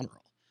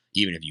general,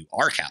 even if you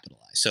are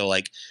capitalized. So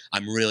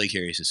I'm really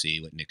curious to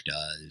see what Nick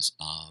does.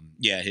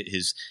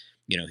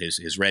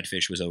 His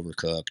redfish was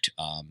overcooked.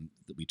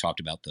 We talked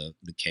about the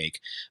cake.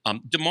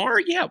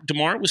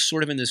 Damar was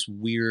sort of in this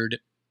weird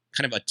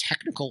kind of a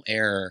technical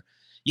error.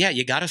 Yeah,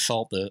 you got to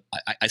salt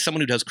as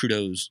someone who does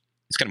crudos,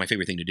 it's kind of my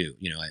favorite thing to do.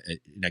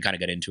 I kind of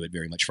got into it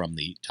very much from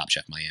the Top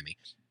Chef Miami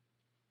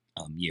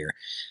year.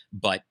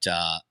 But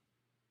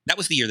that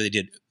was the year that they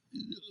did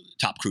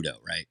Top Crudo,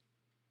 right?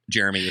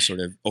 Jeremy was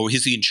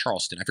is he in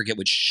Charleston? I forget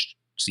which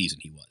season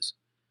he was.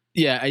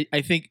 Yeah,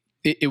 I think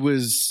it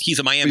was. He's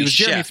a Miami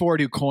chef. Jeremy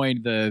Ford who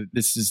coined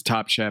this is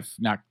Top Chef,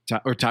 not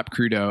Top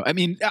Crudo. I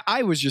mean,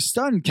 I was just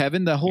stunned,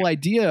 Kevin. The whole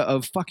idea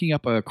of fucking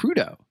up a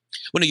crudo.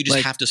 Well, no, you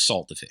just have to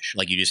salt the fish.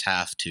 You just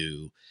have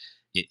to.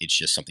 It's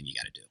just something you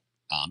got to do.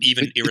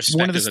 Even irrespective it's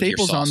one of the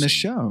staples of your on this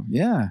show.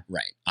 Yeah.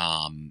 Right.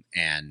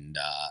 And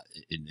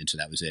so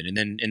that was it. And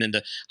then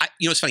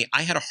it's funny.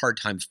 I had a hard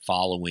time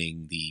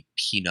following the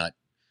peanut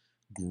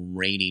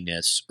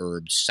graininess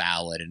herb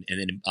salad, and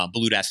then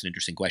Balut asked an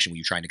interesting question. Were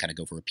you trying to kind of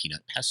go for a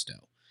peanut pesto?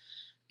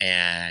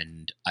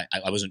 And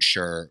I wasn't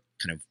sure.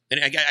 And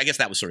I guess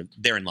that was sort of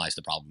therein lies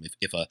the problem.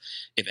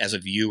 If as a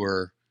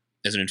viewer,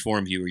 as an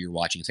informed viewer, you're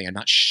watching and saying, I'm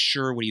not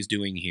sure what he's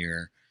doing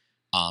here.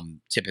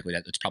 Typically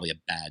that's probably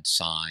a bad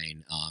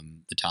sign.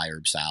 The Thai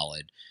herb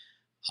salad.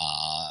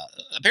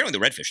 Apparently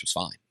the redfish was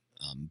fine.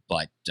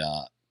 But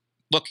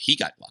look, he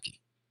got lucky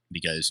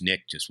because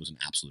Nick just was an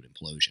absolute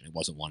implosion. It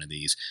wasn't one of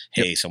these,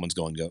 hey, someone's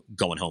going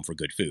home for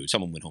good food.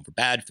 Someone went home for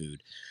bad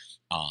food.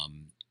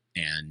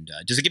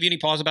 Does it give you any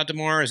pause about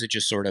Damar? Or is it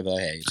just sort of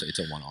it's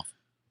a one-off?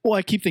 Well,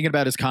 I keep thinking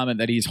about his comment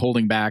that he's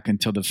holding back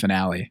until the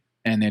finale,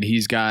 and that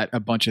he's got a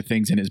bunch of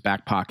things in his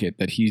back pocket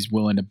that he's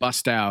willing to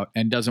bust out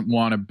and doesn't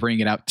want to bring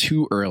it out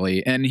too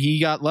early. And he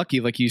got lucky,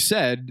 like you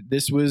said.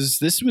 This was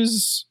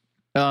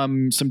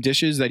some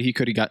dishes that he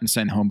could have gotten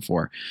sent home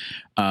for.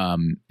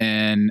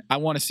 And I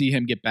want to see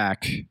him get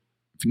back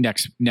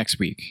next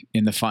week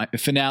in the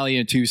finale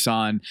in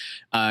Tucson.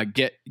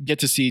 Get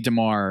to see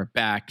Damar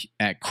back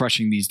at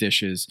crushing these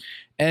dishes.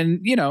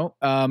 And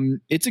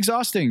it's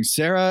exhausting.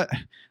 Sarah,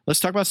 let's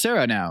talk about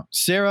Sarah now.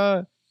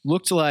 Sarah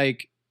looked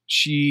like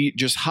she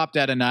just hopped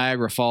out of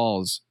Niagara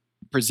Falls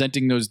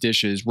presenting those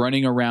dishes,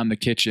 running around the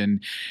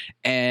kitchen,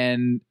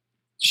 and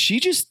she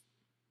just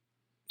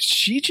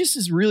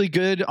is really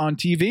good on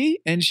TV,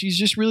 and she's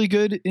just really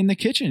good in the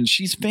kitchen.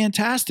 She's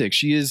fantastic.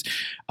 She is.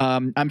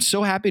 I'm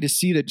so happy to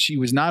see that she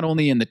was not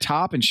only in the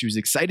top, and she was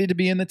excited to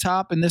be in the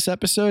top in this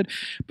episode,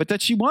 but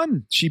that she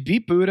won. She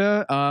beat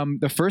Buddha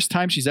the first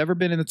time she's ever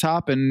been in the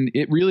top, and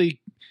it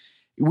really.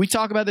 We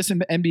talk about this in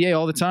the NBA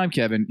all the time,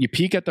 Kevin. You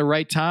peak at the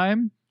right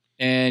time,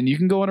 and you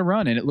can go on a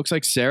run. And it looks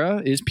like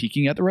Sarah is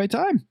peaking at the right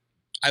time.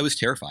 I was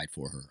terrified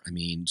for her. I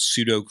mean,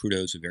 pseudo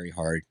crudo is a very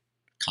hard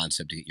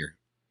concept to get your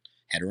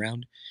head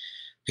around.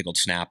 Pickled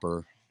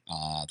snapper,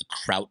 the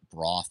kraut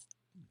broth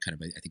kind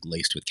of, I think,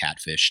 laced with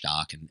catfish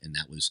stock. And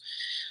that was,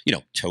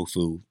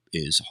 tofu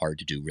is hard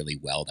to do really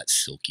well. That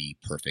silky,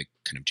 perfect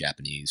kind of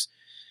Japanese,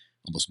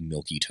 almost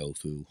milky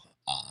tofu.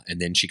 And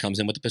then she comes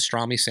in with the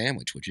pastrami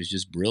sandwich, which is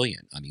just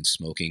brilliant. I mean,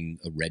 smoking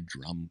a red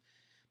drum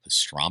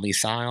pastrami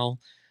style,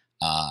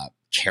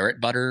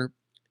 carrot butter,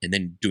 and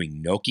then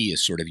doing gnocchi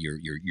as sort of your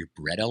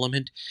bread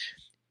element.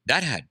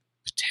 That had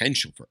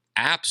potential for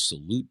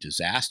absolute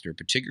disaster,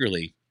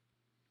 particularly,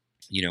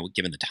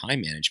 given the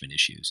time management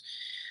issues.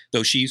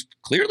 Though she's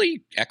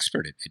clearly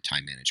expert at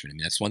time management. I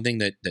mean, that's one thing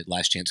that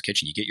Last Chance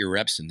Kitchen, you get your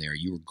reps in there,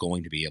 you were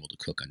going to be able to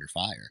cook under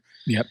fire.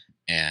 Yep.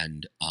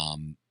 And,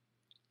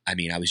 I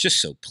mean, I was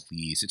just so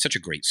pleased. It's such a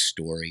great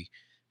story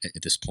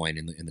at this point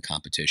in the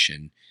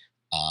competition.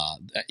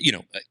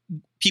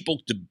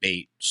 People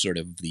debate sort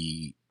of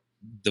the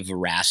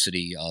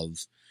veracity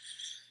of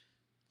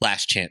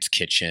Last Chance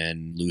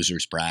Kitchen,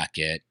 losers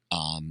bracket.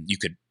 You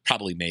could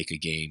probably make a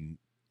game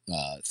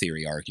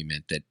theory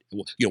argument that,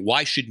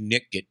 why should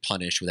Nick get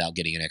punished without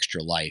getting an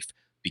extra life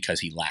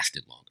because he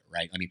lasted longer,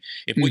 right? I mean,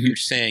 if what you're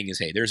saying is,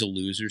 hey, there's a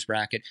losers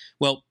bracket.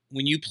 Well,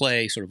 when you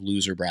play sort of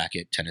loser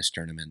bracket tennis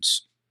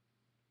tournaments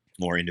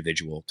or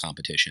individual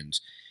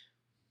competitions,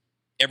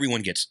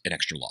 everyone gets an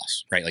extra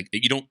loss, right? Like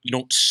you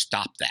don't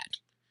stop that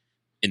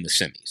in the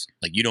semis.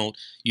 Like you don't,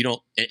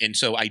 and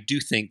so I do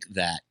think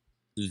that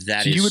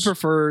so you would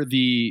prefer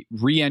the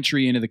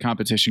re-entry into the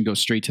competition go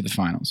straight to the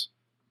finals.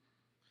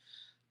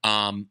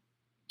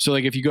 So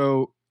like if you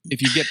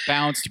get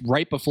bounced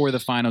right before the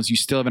finals, you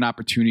still have an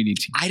opportunity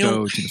to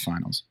go to the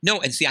finals.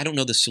 No, and see, I don't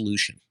know the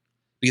solution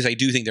because I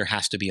do think there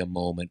has to be a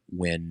moment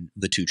when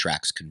the two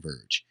tracks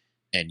converge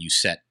and you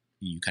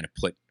kind of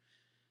put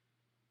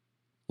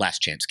Last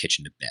Chance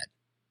Kitchen to bed.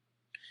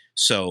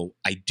 So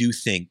I do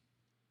think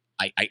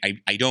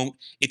I don't,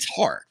 it's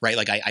hard, right?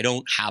 Like I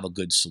don't have a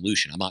good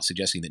solution. I'm not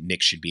suggesting that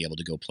Nick should be able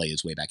to go play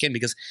his way back in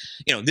because,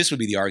 this would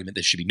be the argument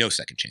there should be no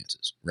second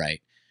chances, right?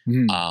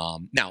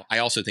 Now, I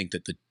also think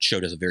that the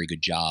show does a very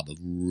good job of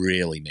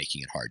really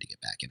making it hard to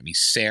get back in. I mean,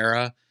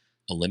 Sarah,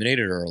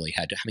 eliminated early,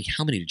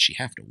 how many did she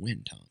have to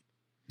win, Tom?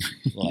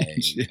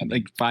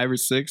 Like 5 or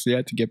 6,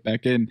 to get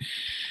back in.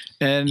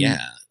 And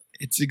yeah,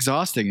 it's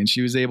exhausting. And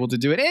she was able to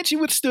do it. And she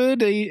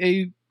withstood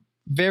a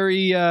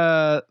very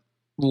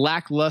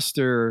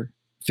lackluster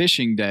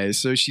fishing day.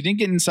 So she didn't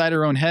get inside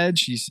her own head.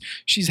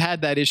 She's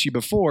had that issue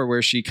before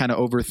where she kind of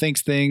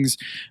overthinks things.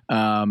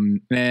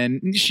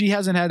 And she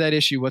hasn't had that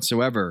issue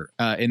whatsoever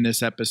in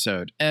this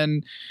episode.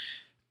 And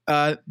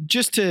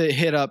just to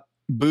hit up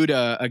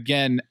Buddha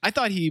again, I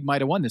thought he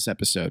might have won this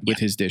episode with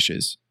his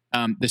dishes.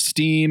 The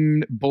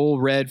steamed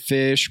bull red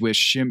fish with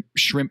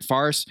shrimp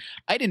farce.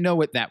 I didn't know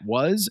what that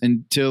was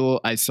until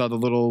I saw the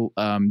little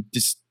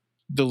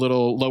the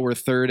little lower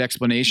third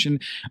explanation.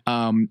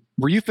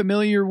 Were you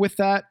familiar with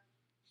that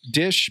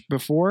dish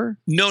before?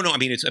 No. I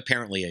mean, it's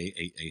apparently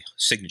a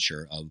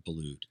signature of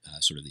Boulud,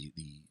 sort of the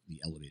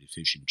elevated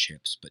fish and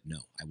chips. But no,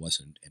 I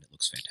wasn't, and it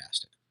looks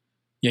fantastic.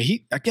 Yeah,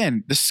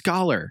 the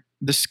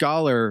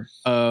scholar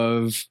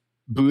of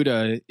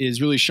Buddha is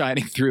really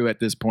shining through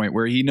at this point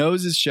where he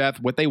knows his chef,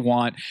 what they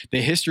want,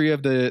 the history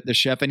of the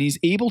chef, and he's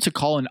able to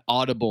call an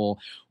audible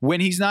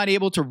when he's not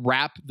able to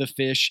wrap the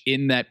fish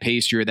in that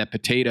pastry or that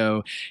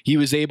potato. He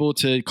was able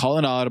to call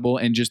an audible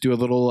and just do a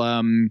little,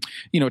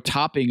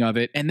 topping of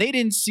it. And they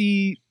didn't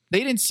see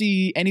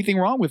anything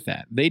wrong with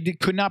that. They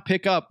could not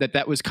pick up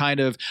that was kind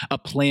of a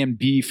plan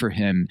B for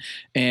him.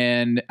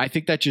 And I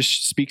think that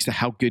just speaks to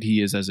how good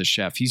he is as a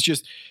chef. He's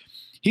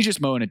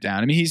just mowing it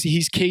down. I mean,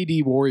 he's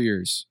KD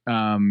Warriors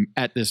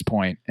at this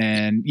point.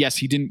 And yes,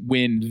 he didn't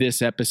win this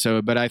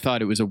episode, but I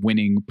thought it was a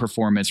winning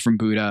performance from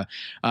Buddha.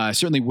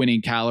 Certainly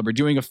winning caliber,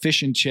 doing a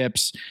fish and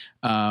chips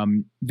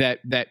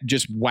that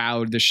just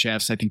wowed the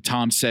chefs. I think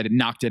Tom said it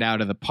knocked it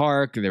out of the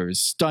park. There was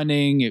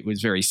stunning. It was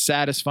very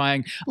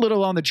satisfying. A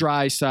little on the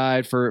dry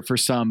side for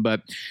some,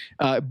 but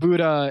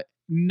Buddha,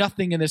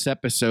 nothing in this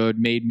episode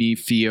made me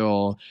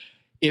feel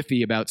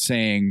iffy about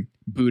saying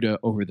Buddha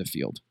over the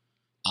field.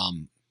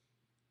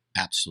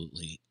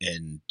 Absolutely.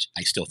 And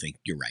I still think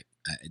you're right.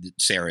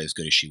 Sarah, as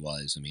good as she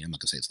was, I mean, I'm not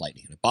going to say it's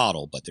lightning in a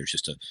bottle, but there's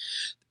just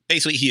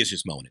basically he is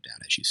just mowing it down,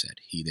 as you said.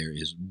 There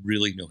is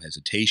really no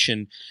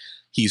hesitation.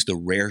 He's the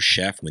rare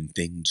chef when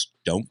things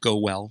don't go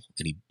well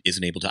and he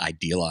isn't able to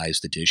idealize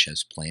the dish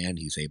as planned.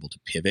 He's able to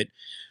pivot,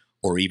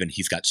 or even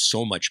he's got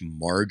so much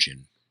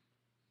margin,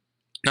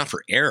 not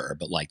for error,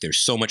 but like there's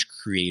so much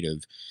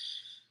creative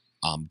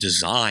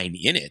design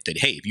in it that,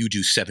 hey, if you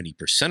do 70%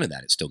 of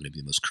that, it's still going to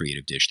be the most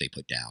creative dish they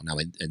put down. Now,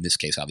 in this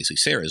case, obviously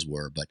Sarah's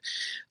were, but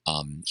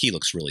he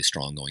looks really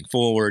strong going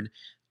forward.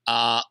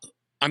 I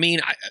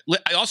mean, I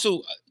don't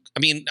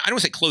want to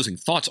say closing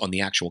thoughts on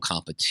the actual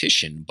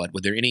competition, but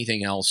was there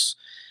anything else?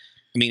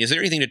 I mean, is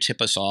there anything to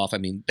tip us off? I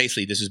mean,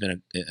 basically, this has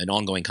been an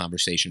ongoing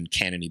conversation.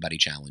 Can anybody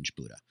challenge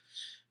Buddha?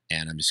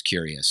 And I'm just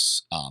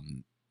curious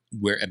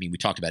we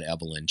talked about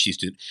Evelyn.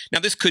 Now,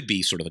 this could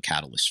be sort of a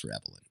catalyst for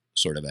Evelyn.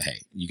 Sort of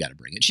hey, you got to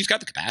bring it. She's got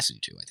the capacity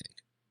to, I think.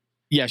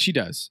 Yeah, she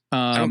does.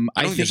 I don't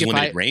think there's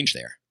limited range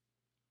there.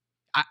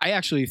 I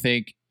actually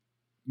think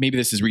maybe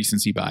this is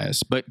recency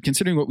bias, but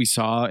considering what we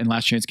saw in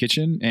Last Chance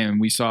Kitchen and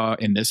we saw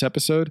in this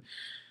episode,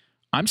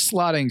 I'm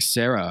slotting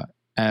Sarah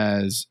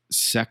as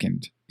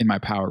second in my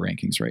power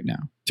rankings right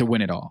now to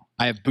win it all.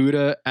 I have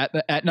Buddha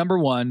at number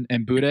 1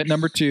 and Buddha at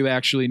number 2,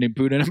 actually, and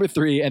Buddha number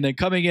 3. And then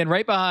coming in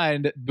right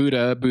behind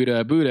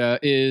Buddha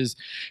is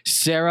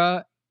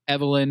Sarah,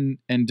 Evelyn,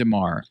 and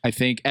Damar. I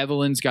think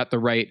Evelyn's got the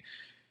right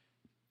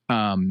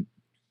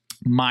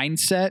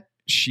mindset.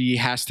 She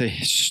has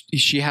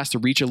to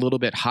reach a little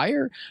bit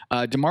higher.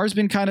 Damar's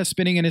been kind of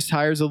spinning in his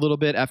tires a little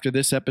bit after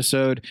this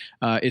episode.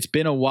 It's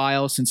been a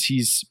while since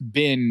he's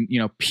been,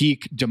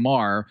 peak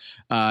Damar.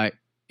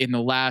 In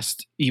the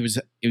last, he was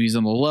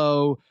on the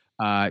low.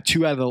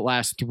 2 out of the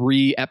last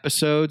 3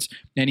 episodes,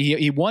 and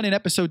he won in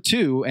episode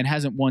 2 and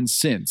hasn't won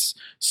since.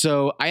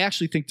 So I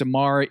actually think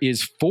Damar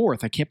is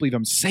 4th. I can't believe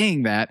I'm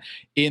saying that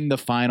in the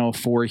final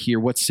 4 here.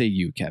 What say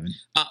you, Kevin?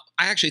 I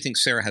actually think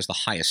Sarah has the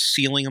highest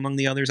ceiling among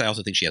the others. I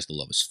also think she has the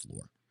lowest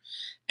floor.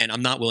 And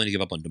I'm not willing to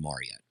give up on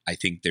Damar yet. I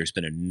think there's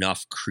been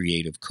enough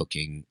creative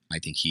cooking. I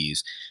think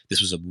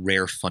this was a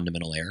rare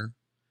fundamental error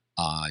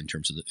in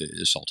terms of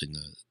assaulting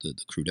the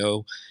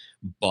Crudo.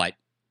 But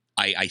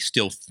I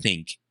still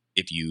think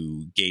if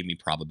you gave me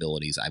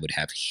probabilities, I would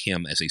have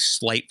him as a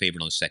slight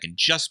favorite on the second,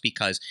 just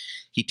because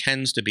he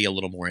tends to be a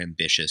little more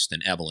ambitious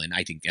than Evelyn.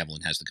 I think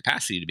Evelyn has the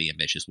capacity to be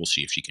ambitious. We'll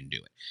see if she can do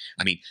it.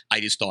 I mean,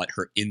 I just thought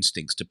her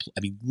instincts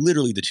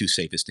literally the 2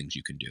 safest things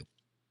you can do.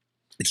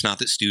 It's not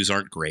that stews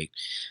aren't great,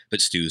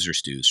 but stews are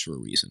stews for a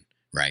reason,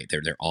 right?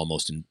 They're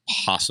almost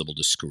impossible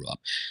to screw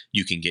up.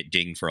 You can get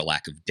dinged for a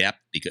lack of depth,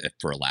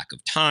 for a lack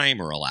of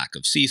time, or a lack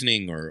of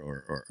seasoning,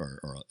 or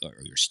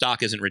your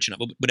stock isn't rich enough,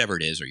 whatever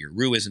it is, or your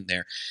roux isn't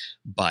there.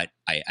 But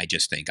I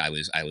just think I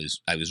was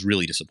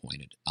really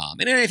disappointed,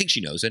 and I think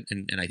she knows it,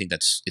 and I think I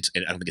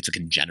don't think it's a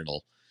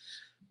congenital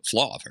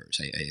flaw of hers.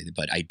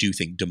 But I do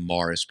think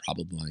Damar is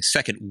probably my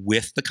second,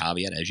 with the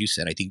caveat, as you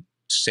said, I think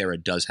Sarah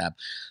does have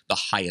the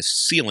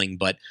highest ceiling,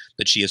 but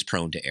that she is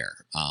prone to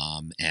error.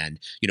 And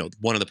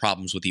one of the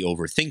problems with the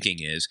overthinking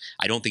is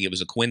I don't think it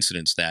was a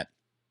coincidence that,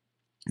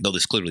 though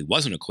this clearly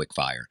wasn't a quick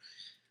fire,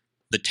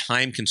 the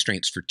time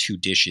constraints for 2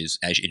 dishes,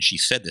 and she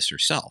said this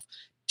herself,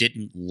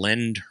 didn't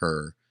lend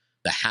her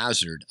the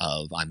hazard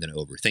of I'm going to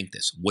overthink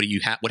this. What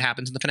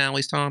happens in the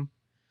finales, Tom?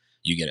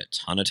 You get a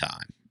ton of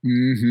time.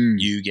 Mm-hmm.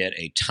 You get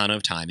a ton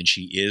of time, and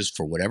she is,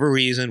 for whatever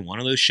reason, one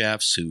of those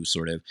chefs who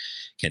sort of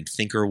can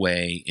think her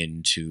way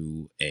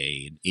into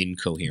an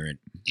incoherent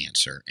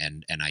answer.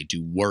 And I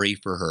do worry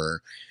for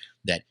her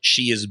that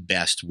she is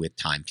best with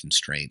time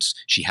constraints.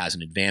 She has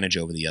an advantage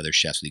over the other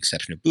chefs, with the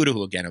exception of Buddha,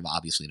 who, again,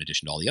 obviously, in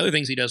addition to all the other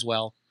things he does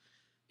well,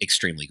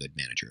 extremely good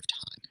manager of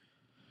time.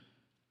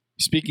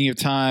 Speaking of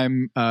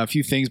time, a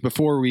few things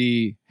before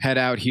we head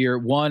out here.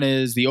 One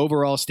is the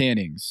overall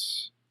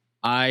standings.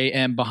 I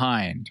am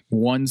behind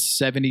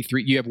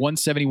 173. You have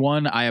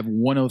 171. I have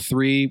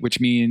 103, which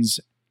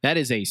means that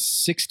is a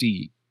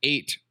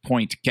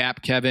 68-point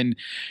gap, Kevin.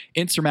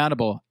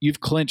 Insurmountable. You've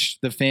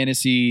clinched the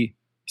fantasy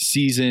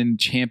season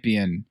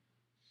champion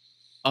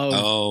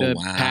of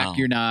Pack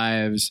Your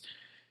Knives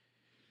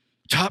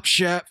Top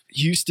Chef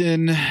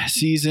Houston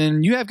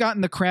season. You have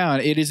gotten the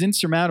crown. It is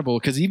insurmountable,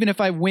 because even if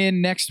I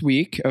win next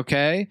week,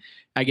 okay,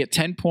 I get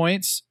 10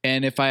 points.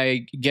 And if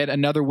I get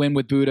another win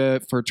with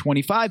Buddha for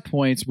 25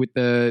 points with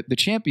the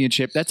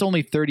championship, that's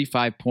only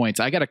 35 points.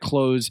 I got to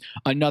close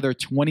another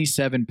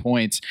 27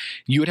 points.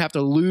 You would have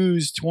to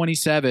lose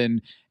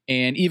 27.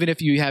 And even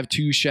if you have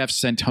 2 chefs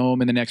sent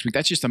home in the next week,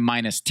 that's just a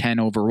minus 10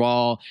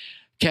 overall.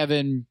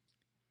 Kevin,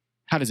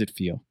 how does it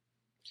feel?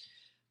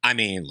 I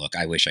mean, look,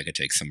 I wish I could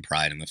take some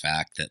pride in the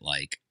fact that,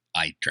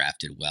 I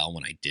drafted well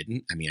when I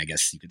didn't. I mean, I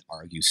guess you could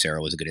argue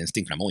Sarah was a good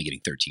instinct, but I'm only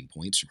getting 13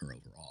 points from her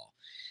overall.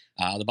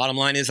 The bottom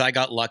line is I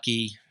got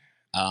lucky.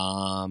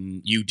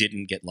 You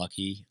didn't get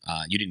lucky.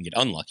 You didn't get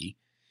unlucky.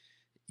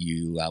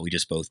 We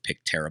just both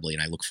picked terribly,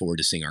 and I look forward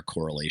to seeing our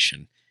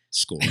correlation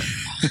score.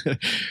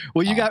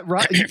 Well, you got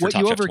what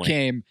you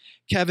overcame,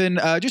 20. Kevin.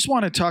 Just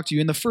want to talk to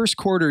you. In the first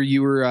quarter,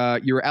 you were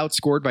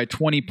outscored by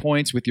 20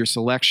 points with your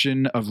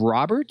selection of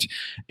Robert,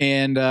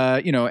 and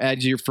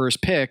as your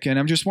first pick. And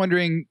I'm just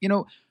wondering,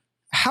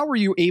 how were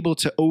you able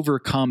to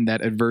overcome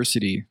that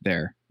adversity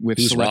there with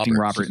selecting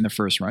Robert in the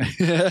first round?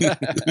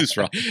 Who's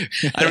Robert?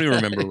 I don't even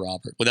remember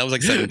Robert. Well, that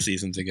was 7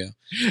 seasons ago.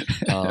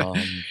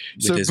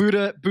 So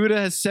Buddha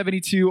has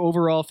 72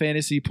 overall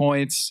fantasy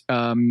points,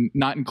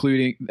 not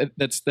including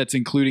that's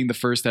including the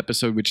first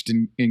episode, which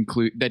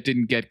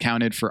didn't get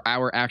counted for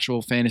our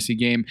actual fantasy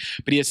game.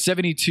 But he has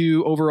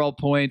 72 overall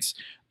points.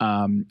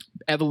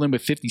 Evelyn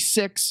with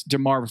 56,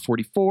 Damar with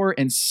 44,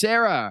 and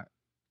Sarah,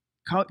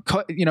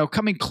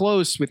 coming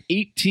close with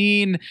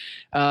 18.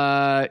 She's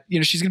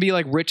going to be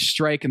like Rich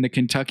Strike in the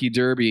Kentucky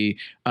Derby,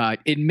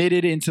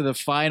 admitted into the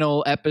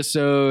final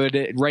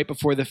episode right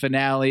before the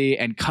finale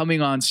and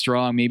coming on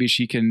strong. Maybe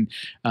she can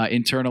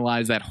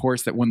internalize that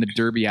horse that won the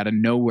Derby out of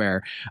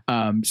nowhere.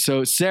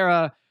 So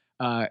Sarah,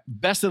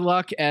 Best of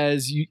luck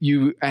as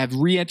you have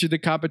re-entered the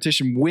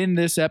competition. Win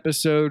this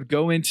episode.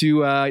 Go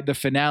into the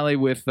finale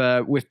with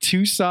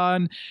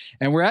Tucson,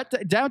 and we're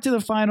down to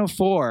the final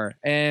four.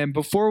 And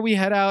before we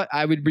head out,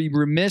 I would be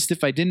remiss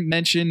if I didn't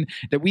mention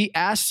that we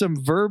asked some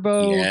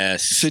Verbo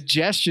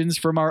suggestions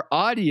from our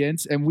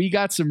audience, and we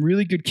got some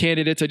really good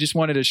candidates. I just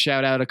wanted to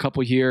shout out a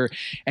couple here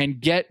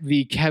and get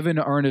the Kevin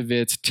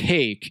Arnovitz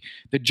take,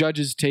 the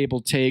judges'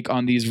 table take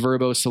on these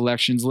Verbo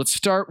selections. Let's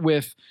start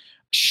with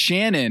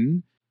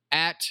Shannon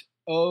at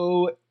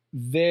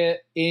the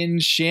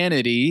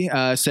Insanity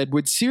said,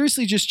 would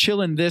seriously just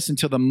chill in this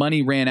until the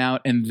money ran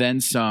out and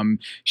then some.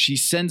 She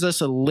sends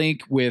us a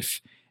link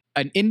with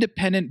an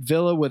independent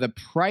villa with a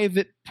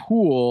private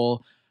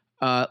pool.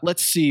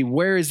 Let's see,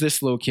 where is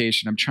this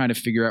location? I'm trying to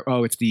figure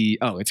out.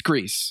 It's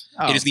Greece.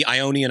 It is the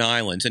Ionian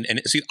Islands.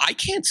 And see, I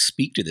can't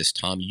speak to this,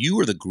 Tom. You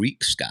are the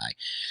Greeks guy.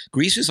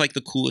 Greece is like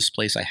the coolest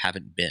place I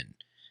haven't been.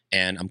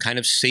 And I'm kind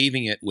of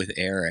saving it with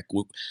Eric.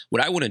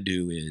 What I want to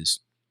do is,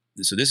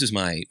 so this is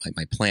my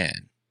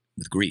plan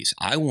with Greece.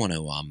 I want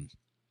to,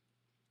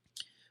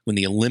 when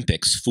the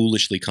Olympics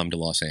foolishly come to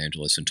Los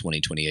Angeles in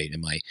 2028,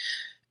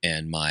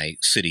 and my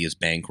city is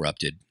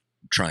bankrupted,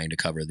 trying to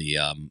cover the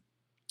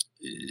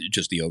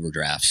just the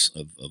overdrafts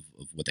of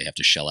what they have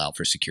to shell out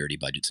for security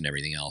budgets and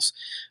everything else.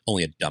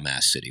 Only a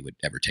dumbass city would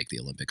ever take the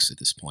Olympics at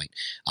this point.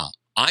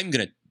 I'm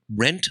going to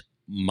rent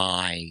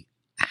my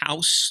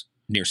house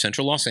near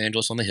central Los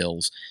Angeles on the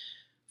hills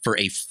for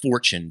a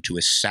fortune to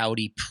a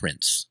Saudi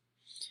prince.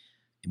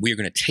 We are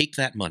going to take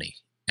that money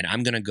and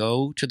I'm going to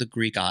go to the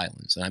Greek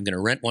islands and I'm going to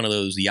rent one of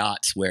those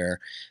yachts where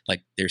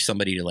like there's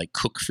somebody to like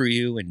cook for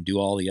you and do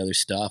all the other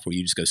stuff, where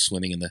you just go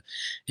swimming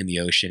in the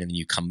ocean and then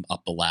you come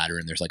up the ladder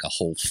and there's like a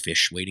whole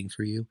fish waiting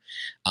for you.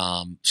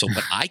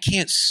 But I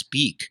can't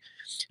speak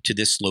to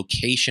this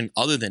location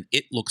other than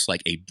it looks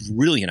like a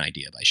brilliant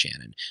idea by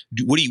Shannon.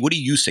 What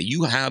do you say?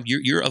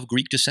 You're of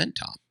Greek descent,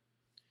 Tom.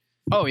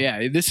 Oh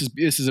yeah, this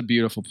is a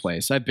beautiful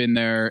place. I've been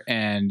there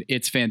and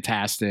it's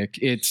fantastic.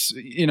 It's,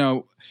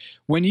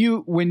 when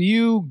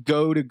you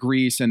go to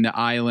Greece and the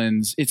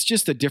islands, it's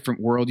just a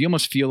different world. You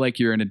almost feel like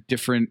you're in a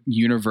different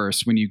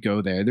universe when you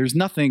go there. There's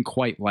nothing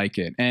quite like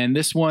it. And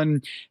this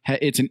one,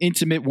 it's an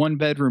intimate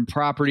 1-bedroom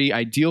property,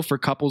 ideal for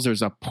couples.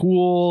 There's a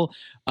pool.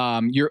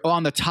 You're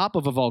on the top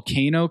of a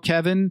volcano,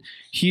 Kevin,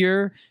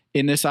 here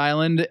in this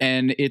island,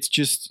 and it's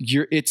just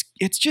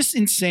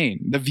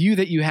insane. The view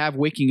that you have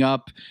waking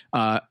up,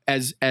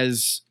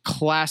 as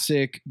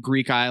classic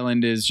Greek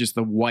island is just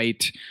the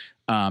white,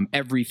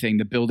 everything.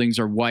 The buildings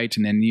are white,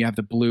 and then you have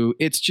the blue.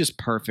 It's just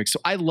perfect. So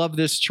I love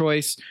this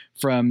choice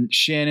from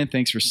Shannon.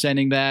 Thanks for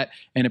sending that,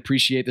 and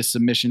appreciate the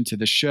submission to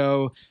the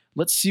show.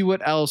 Let's see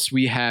what else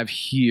we have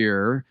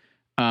here.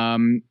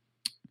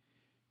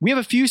 We have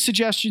a few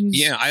suggestions.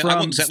 Yeah,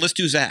 let's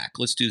do Zach.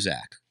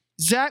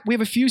 Zach, we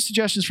have a few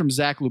suggestions from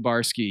Zach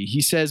Lubarski. He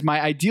says, my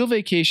ideal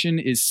vacation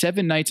is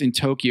 7 nights in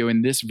Tokyo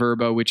in this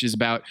Verbo, which is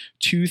about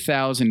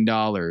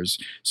 $2,000.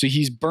 So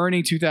he's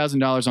burning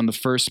 $2,000 on the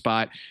first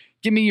spot.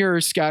 Give me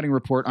your scouting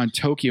report on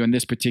Tokyo in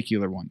this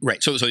particular one.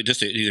 Right. So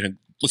just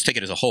let's take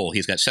it as a whole.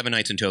 He's got 7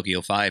 nights in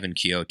Tokyo, 5 in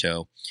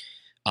Kyoto,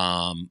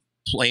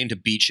 plane to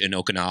beach in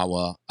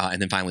Okinawa,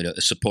 and then finally to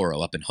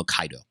Sapporo up in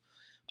Hokkaido.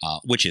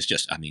 Which is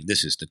just,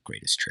 this is the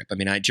greatest trip.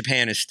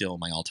 Japan is still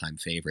my all-time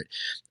favorite.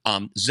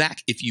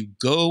 Zach, if you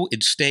go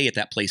and stay at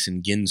that place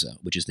in Ginza,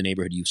 which is the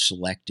neighborhood you've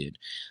selected,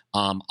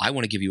 I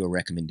want to give you a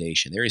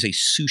recommendation. There is a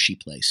sushi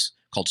place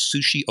called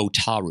Sushi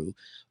Otaru,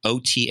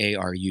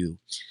 Otaru.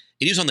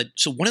 It is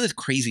so one of the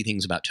crazy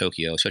things about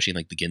Tokyo, especially in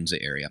like the Ginza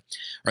area,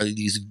 are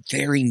these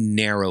very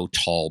narrow,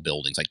 tall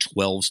buildings, like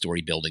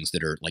 12-story buildings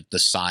that are like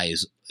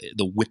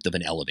the width of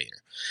an elevator.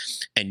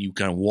 And you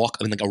kind of walk,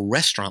 like a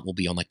restaurant will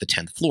be on like the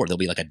 10th floor. There'll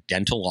be like a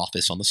dental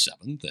office on the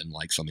 7th and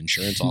like some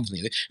insurance office on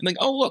the 8th. And like,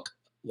 oh, look,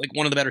 like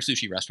one of the better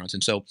sushi restaurants.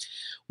 And so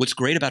what's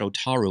great about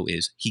Otaru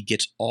is he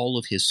gets all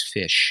of his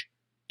fish,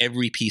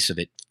 every piece of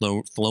it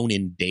flown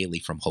in daily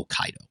from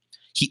Hokkaido.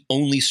 He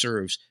only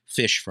serves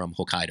fish from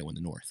Hokkaido in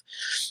the north.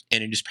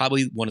 And it is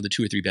probably one of the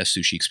 2 or 3 best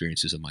sushi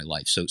experiences of my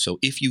life. So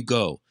if you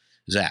go,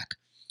 Zach,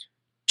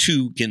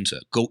 to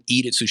Ginza, go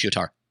eat at Sushi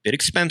Otaru. Bit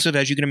expensive,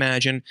 as you can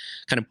imagine,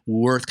 kind of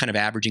worth kind of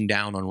averaging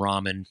down on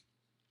ramen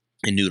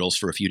and noodles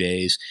for a few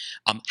days.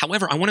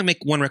 However, I want to make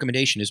one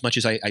recommendation, as much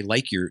as I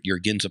like your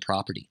Ginza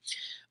property.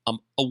 A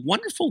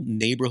wonderful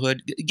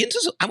neighborhood.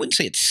 Ginza's, I wouldn't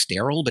say it's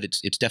sterile, but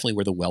it's definitely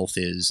where the wealth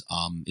is.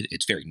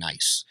 It's very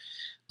nice.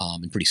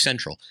 And pretty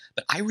central.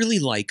 But I really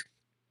like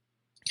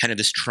kind of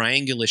this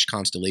triangulish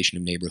constellation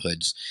of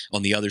neighborhoods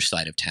on the other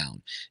side of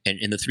town.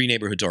 And the 3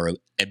 neighborhoods are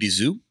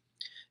Ebizu,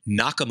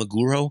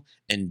 Nakamaguro,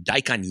 and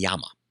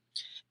Daikanyama.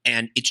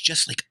 And it's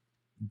just like,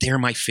 they're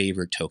my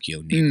favorite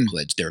Tokyo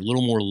neighborhoods. They're a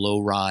little more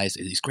low-rise.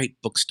 These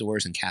great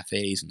bookstores and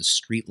cafes and the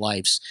street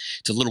lives.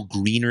 It's a little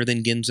greener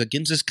than Ginza.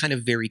 Ginza's kind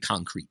of very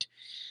concrete.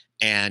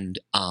 And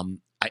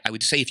I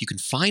would say if you can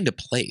find a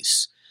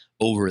place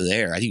over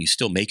there, I think you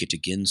still make it to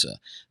Ginza.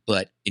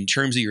 But in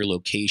terms of your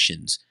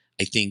locations,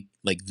 I think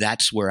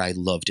that's where I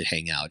love to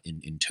hang out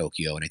in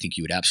Tokyo, and I think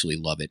you would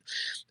absolutely love it.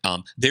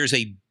 There's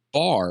a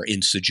bar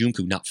in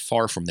Sejunku, not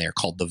far from there,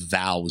 called the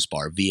Vows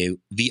Bar,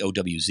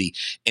 VOWZ,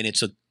 and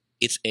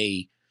it's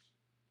a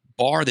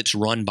bar that's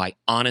run by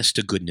honest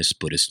to goodness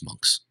Buddhist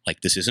monks.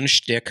 Like, this isn't a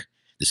shtick.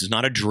 This is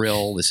not a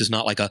drill. This is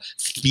not like a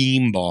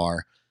theme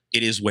bar.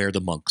 It is where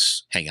the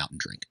monks hang out and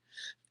drink.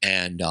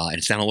 And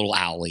it's down a little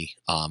alley,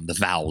 the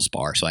Vows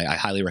Bar. So I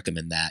highly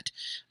recommend that.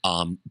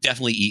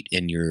 Definitely eat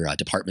in your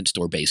department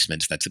store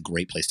basements. That's a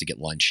great place to get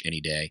lunch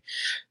any day.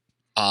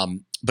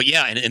 But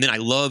yeah, and then I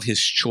love his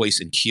choice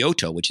in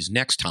Kyoto, which is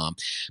next, Tom,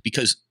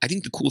 because I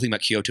think the cool thing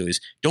about Kyoto is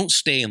don't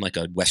stay in like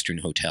a Western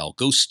hotel.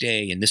 Go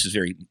stay, and this is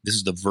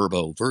the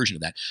Verbo version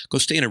of that. Go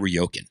stay in a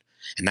ryokan.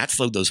 And that's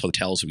like those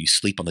hotels where you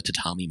sleep on the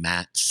tatami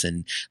mats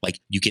and like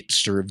you get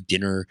served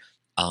dinner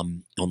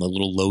on the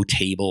little low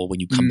table when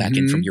you come back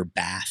in from your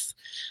bath.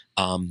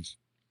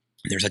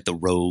 There's like the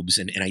robes.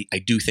 And I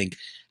do think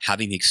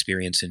having the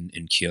experience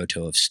in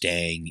Kyoto of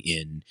staying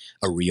in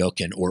a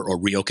ryokan or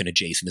ryokan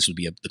adjacent, this would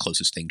be the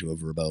closest thing to a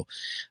Verbo,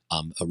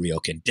 a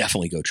ryokan.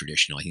 Definitely go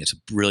traditional. I think it's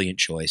a brilliant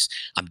choice.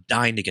 I'm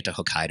dying to get to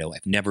Hokkaido.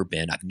 I've never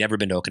been to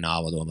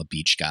Okinawa, though I'm a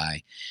beach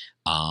guy.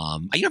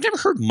 I've never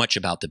heard much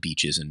about the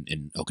beaches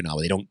in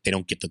Okinawa. They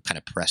don't get the kind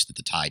of press that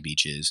the Thai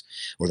beaches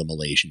or the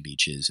Malaysian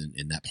beaches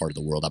in that part of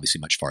the world,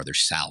 obviously much farther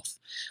south,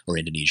 or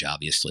Indonesia,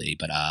 obviously.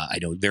 But I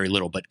know very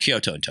little. But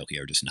Kyoto and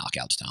Tokyo are just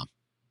knockouts, Tom.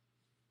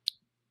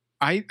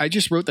 I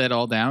just wrote that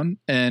all down,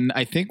 and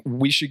I think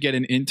we should get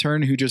an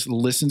intern who just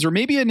listens, or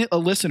maybe a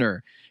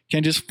listener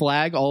can just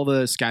flag all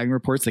the scouting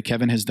reports that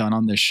Kevin has done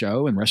on this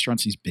show and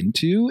restaurants he's been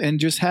to, and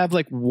just have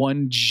like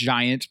one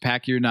giant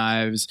pack your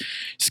knives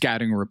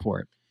scouting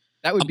report.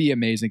 That would be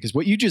amazing, because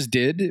what you just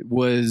did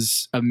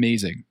was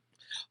amazing.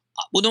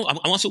 Well, no, I'm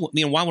also,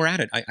 while we're at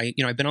it,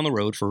 I've been on the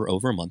road for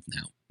over a month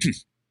now.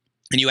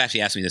 And you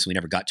actually asked me this, and we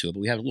never got to it,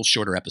 but we had a little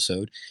shorter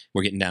episode.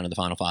 We're getting down to the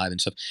final five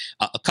and stuff.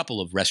 A couple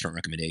of restaurant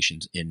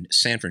recommendations in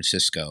San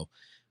Francisco.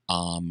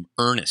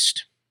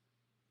 Ernest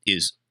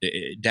is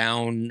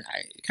down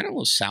kind of a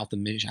little south of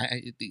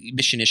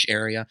Mission-ish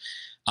area.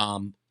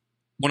 One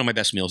of my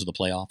best meals of the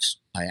playoffs.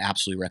 I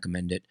absolutely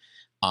recommend it.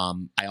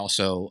 I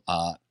also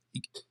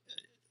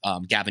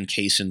Gavin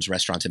Kaysen's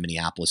restaurants in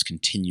Minneapolis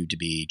continue to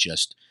be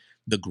just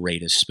the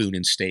greatest. Spoon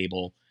and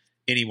Stable.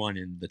 Anyone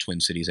in the Twin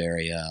Cities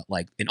area,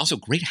 and also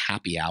great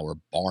happy hour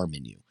bar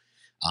menu.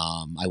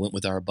 I went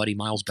with our buddy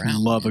Miles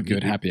Brown. Love a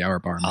good happy hour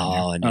bar menu.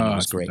 Oh, and it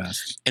was great.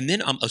 And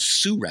then a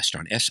Sioux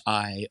restaurant,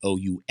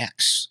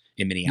 SIOUX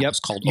in Minneapolis,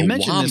 called You Owamni.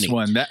 mentioned this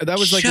one. That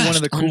was like one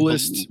of the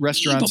coolest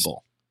restaurants.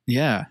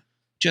 Yeah.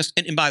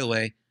 And by the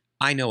way,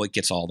 I know it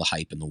gets all the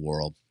hype in the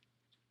world.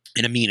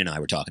 And Amin and I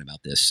were talking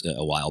about this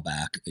a while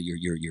back.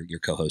 Your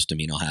co-host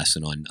Amin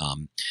Al-Hassan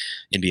on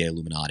NBA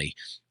Illuminati.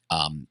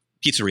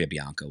 Pizzeria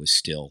Bianco is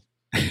still,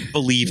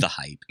 believe the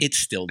hype, it's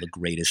still the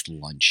greatest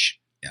lunch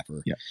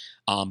ever. Yeah.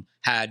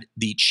 Had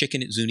the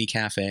chicken at Zuni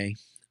Cafe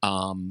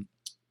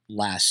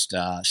last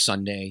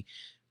Sunday.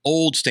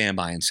 Old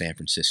standby in San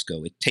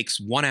Francisco. It takes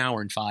 1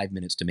 hour and 5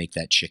 minutes to make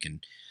that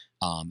chicken.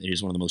 It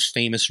is one of the most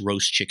famous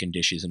roast chicken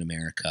dishes in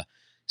America.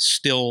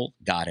 Still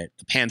got it.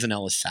 The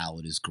panzanella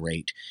salad is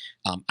great.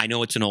 I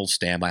know it's an old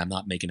standby. I'm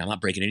not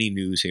breaking any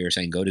news here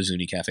saying go to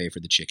Zuni Cafe for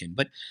the chicken,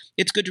 but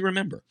it's good to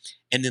remember.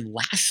 And then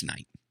last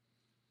night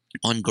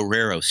on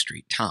Guerrero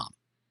Street, Tom,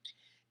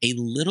 a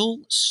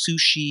little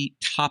sushi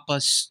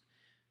tapas,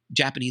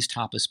 Japanese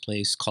tapas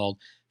place called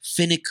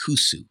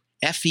Fenikusu,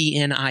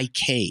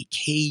 Fenikkusu,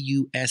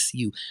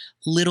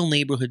 little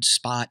neighborhood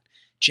spot,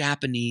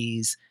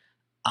 Japanese.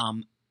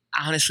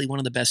 Honestly, one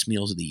of the best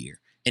meals of the year.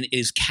 And it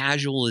is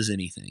casual as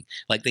anything.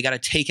 Like, they got a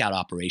takeout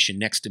operation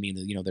next to me,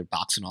 and they're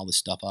boxing all this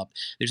stuff up.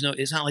 It's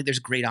not like there's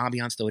great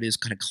ambiance, though it is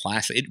kind of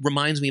classic. It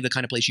reminds me of the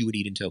kind of place you would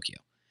eat in Tokyo.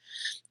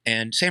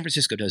 And San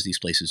Francisco does these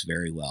places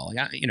very well.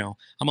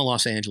 I'm a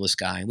Los Angeles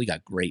guy, and we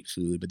got great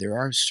food, but there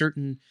are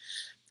certain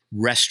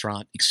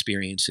restaurant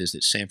experiences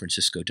that San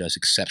Francisco does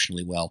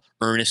exceptionally well.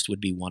 Ernest would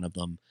be one of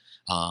them,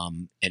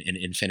 and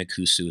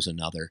Fenikusu is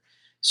another.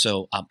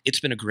 So it's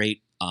been a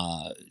great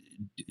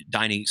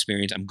dining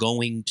experience. I'm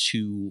going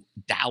to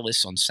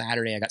Dallas on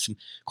Saturday. I got some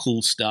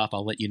cool stuff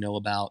I'll let you know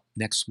about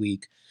next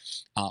week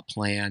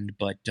planned.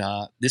 But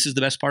this is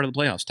the best part of the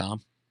playoffs,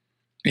 Tom.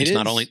 It's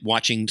not only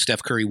watching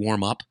Steph Curry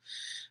warm up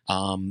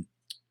 2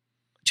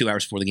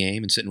 hours before the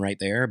game and sitting right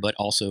there, but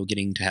also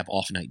getting to have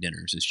off-night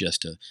dinners is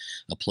just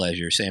a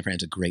pleasure. San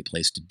Fran's a great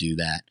place to do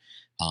that.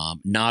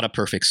 Not a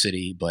perfect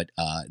city, but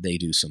they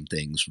do some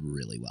things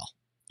really well.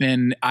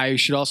 And I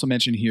should also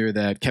mention here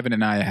that Kevin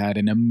and I had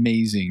an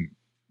amazing,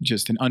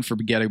 just an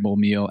unforgettable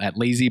meal at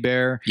Lazy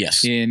Bear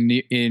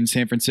in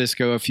San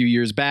Francisco a few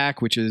years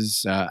back, which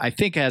is, I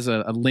think, has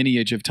a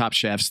lineage of top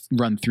chefs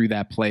run through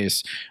that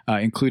place,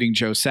 including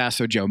Joe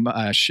Sasso, Joe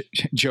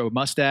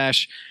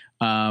Mustache.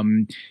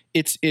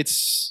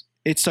 It's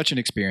it's such an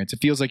experience. It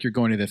feels like you're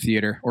going to the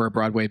theater or a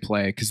Broadway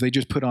play because they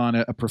just put on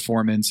a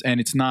performance, and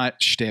it's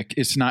not shtick.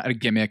 It's not a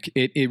gimmick.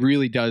 It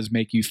really does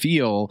make you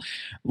feel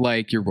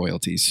like you're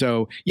royalty.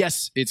 So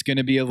yes, it's going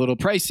to be a little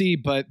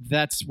pricey, but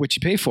that's what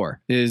you pay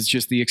for, is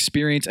just the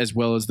experience as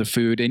well as the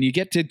food. And you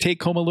get to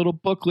take home a little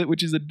booklet,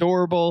 which is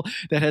adorable,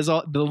 that has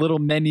all the little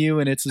menu,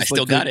 and it's just I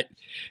still got it.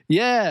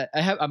 Yeah,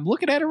 I'm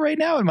looking at it right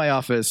now in my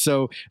office.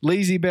 So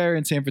Lazy Bear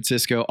in San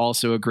Francisco,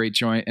 also a great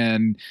joint.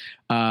 And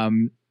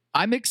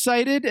I'm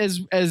excited,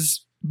 as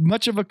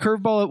much of a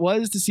curveball it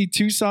was to see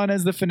Tucson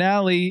as the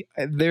finale.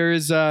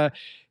 There's the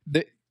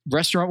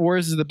Restaurant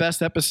Wars is the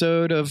best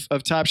episode of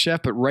Top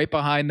Chef, but right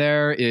behind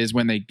there is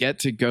when they get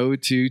to go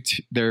to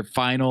their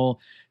final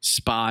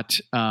spot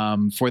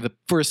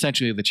for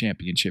essentially the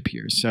championship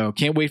here. So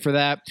can't wait for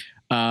that.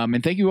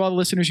 And thank you to all the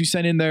listeners who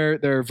sent in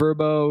their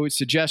Verbo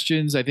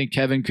suggestions. I think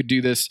Kevin could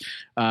do this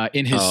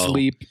in his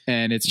sleep,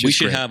 and it's just we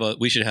should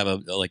have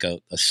a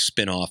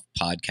spin-off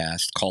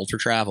podcast called For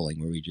Traveling,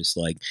 where we just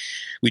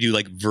we do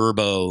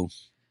Verbo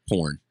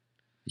porn,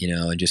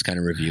 and just kind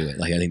of review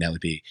it. I think that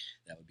would be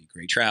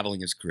great.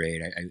 Traveling is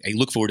great. I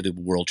look forward to the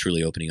world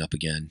truly opening up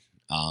again.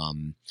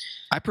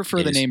 I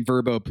prefer the name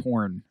Verbo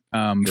Porn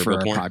for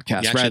our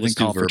podcast rather than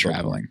call For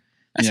Traveling.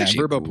 That's actually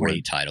Verbo a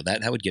great title.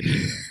 That would get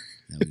me.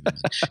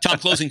 Tom,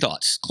 closing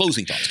thoughts.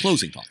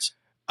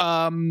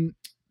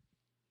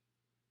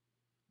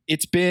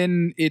 It's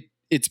been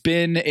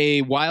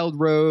a wild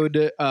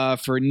road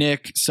for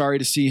Nick. Sorry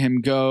to see him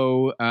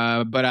go,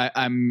 but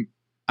I'm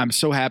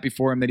so happy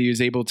for him that he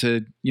was able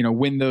to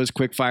win those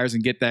quick fires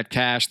and get that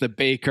cash. The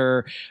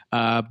baker,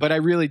 but I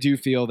really do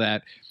feel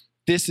that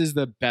this is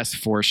the best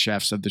 4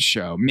 chefs of the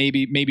show.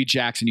 Maybe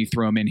Jackson, you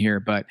throw him in here,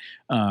 but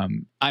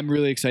I'm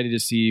really excited to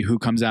see who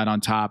comes out on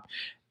top.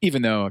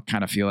 Even though I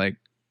kind of feel like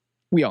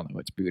we all know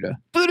it's Buddha.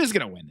 Buddha's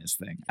going to win this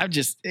thing.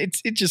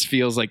 It just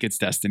feels like it's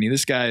destiny.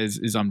 This guy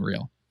is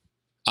unreal.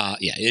 And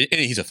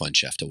he's a fun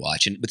chef to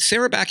watch. And with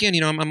Sarah back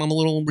in, I'm a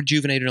little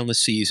rejuvenated on the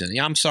season.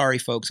 Yeah, I'm sorry,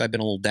 folks. I've been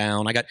a little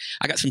down. I got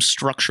some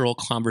structural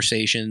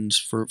conversations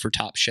for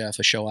Top Chef,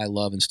 a show I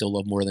love and still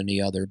love more than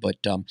the other. But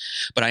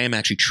I am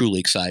actually truly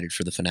excited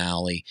for the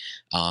finale.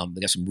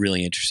 They got some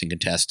really interesting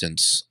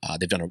contestants.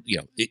 They've done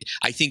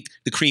I think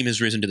the cream has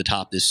risen to the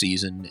top this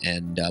season,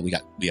 and we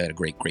got a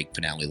great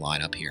finale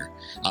lineup here,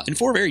 and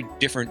 4 very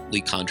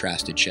differently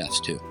contrasted chefs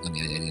too. I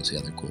think that's the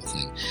other cool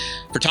thing.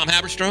 For Tom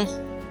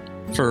Haberstroh.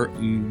 For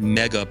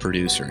mega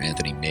producer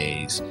Anthony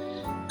Mays,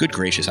 good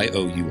gracious, I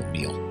owe you a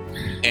meal.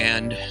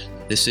 And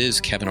this is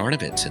Kevin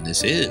Arnovitz, and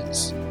this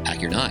is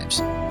Pack Your Knives.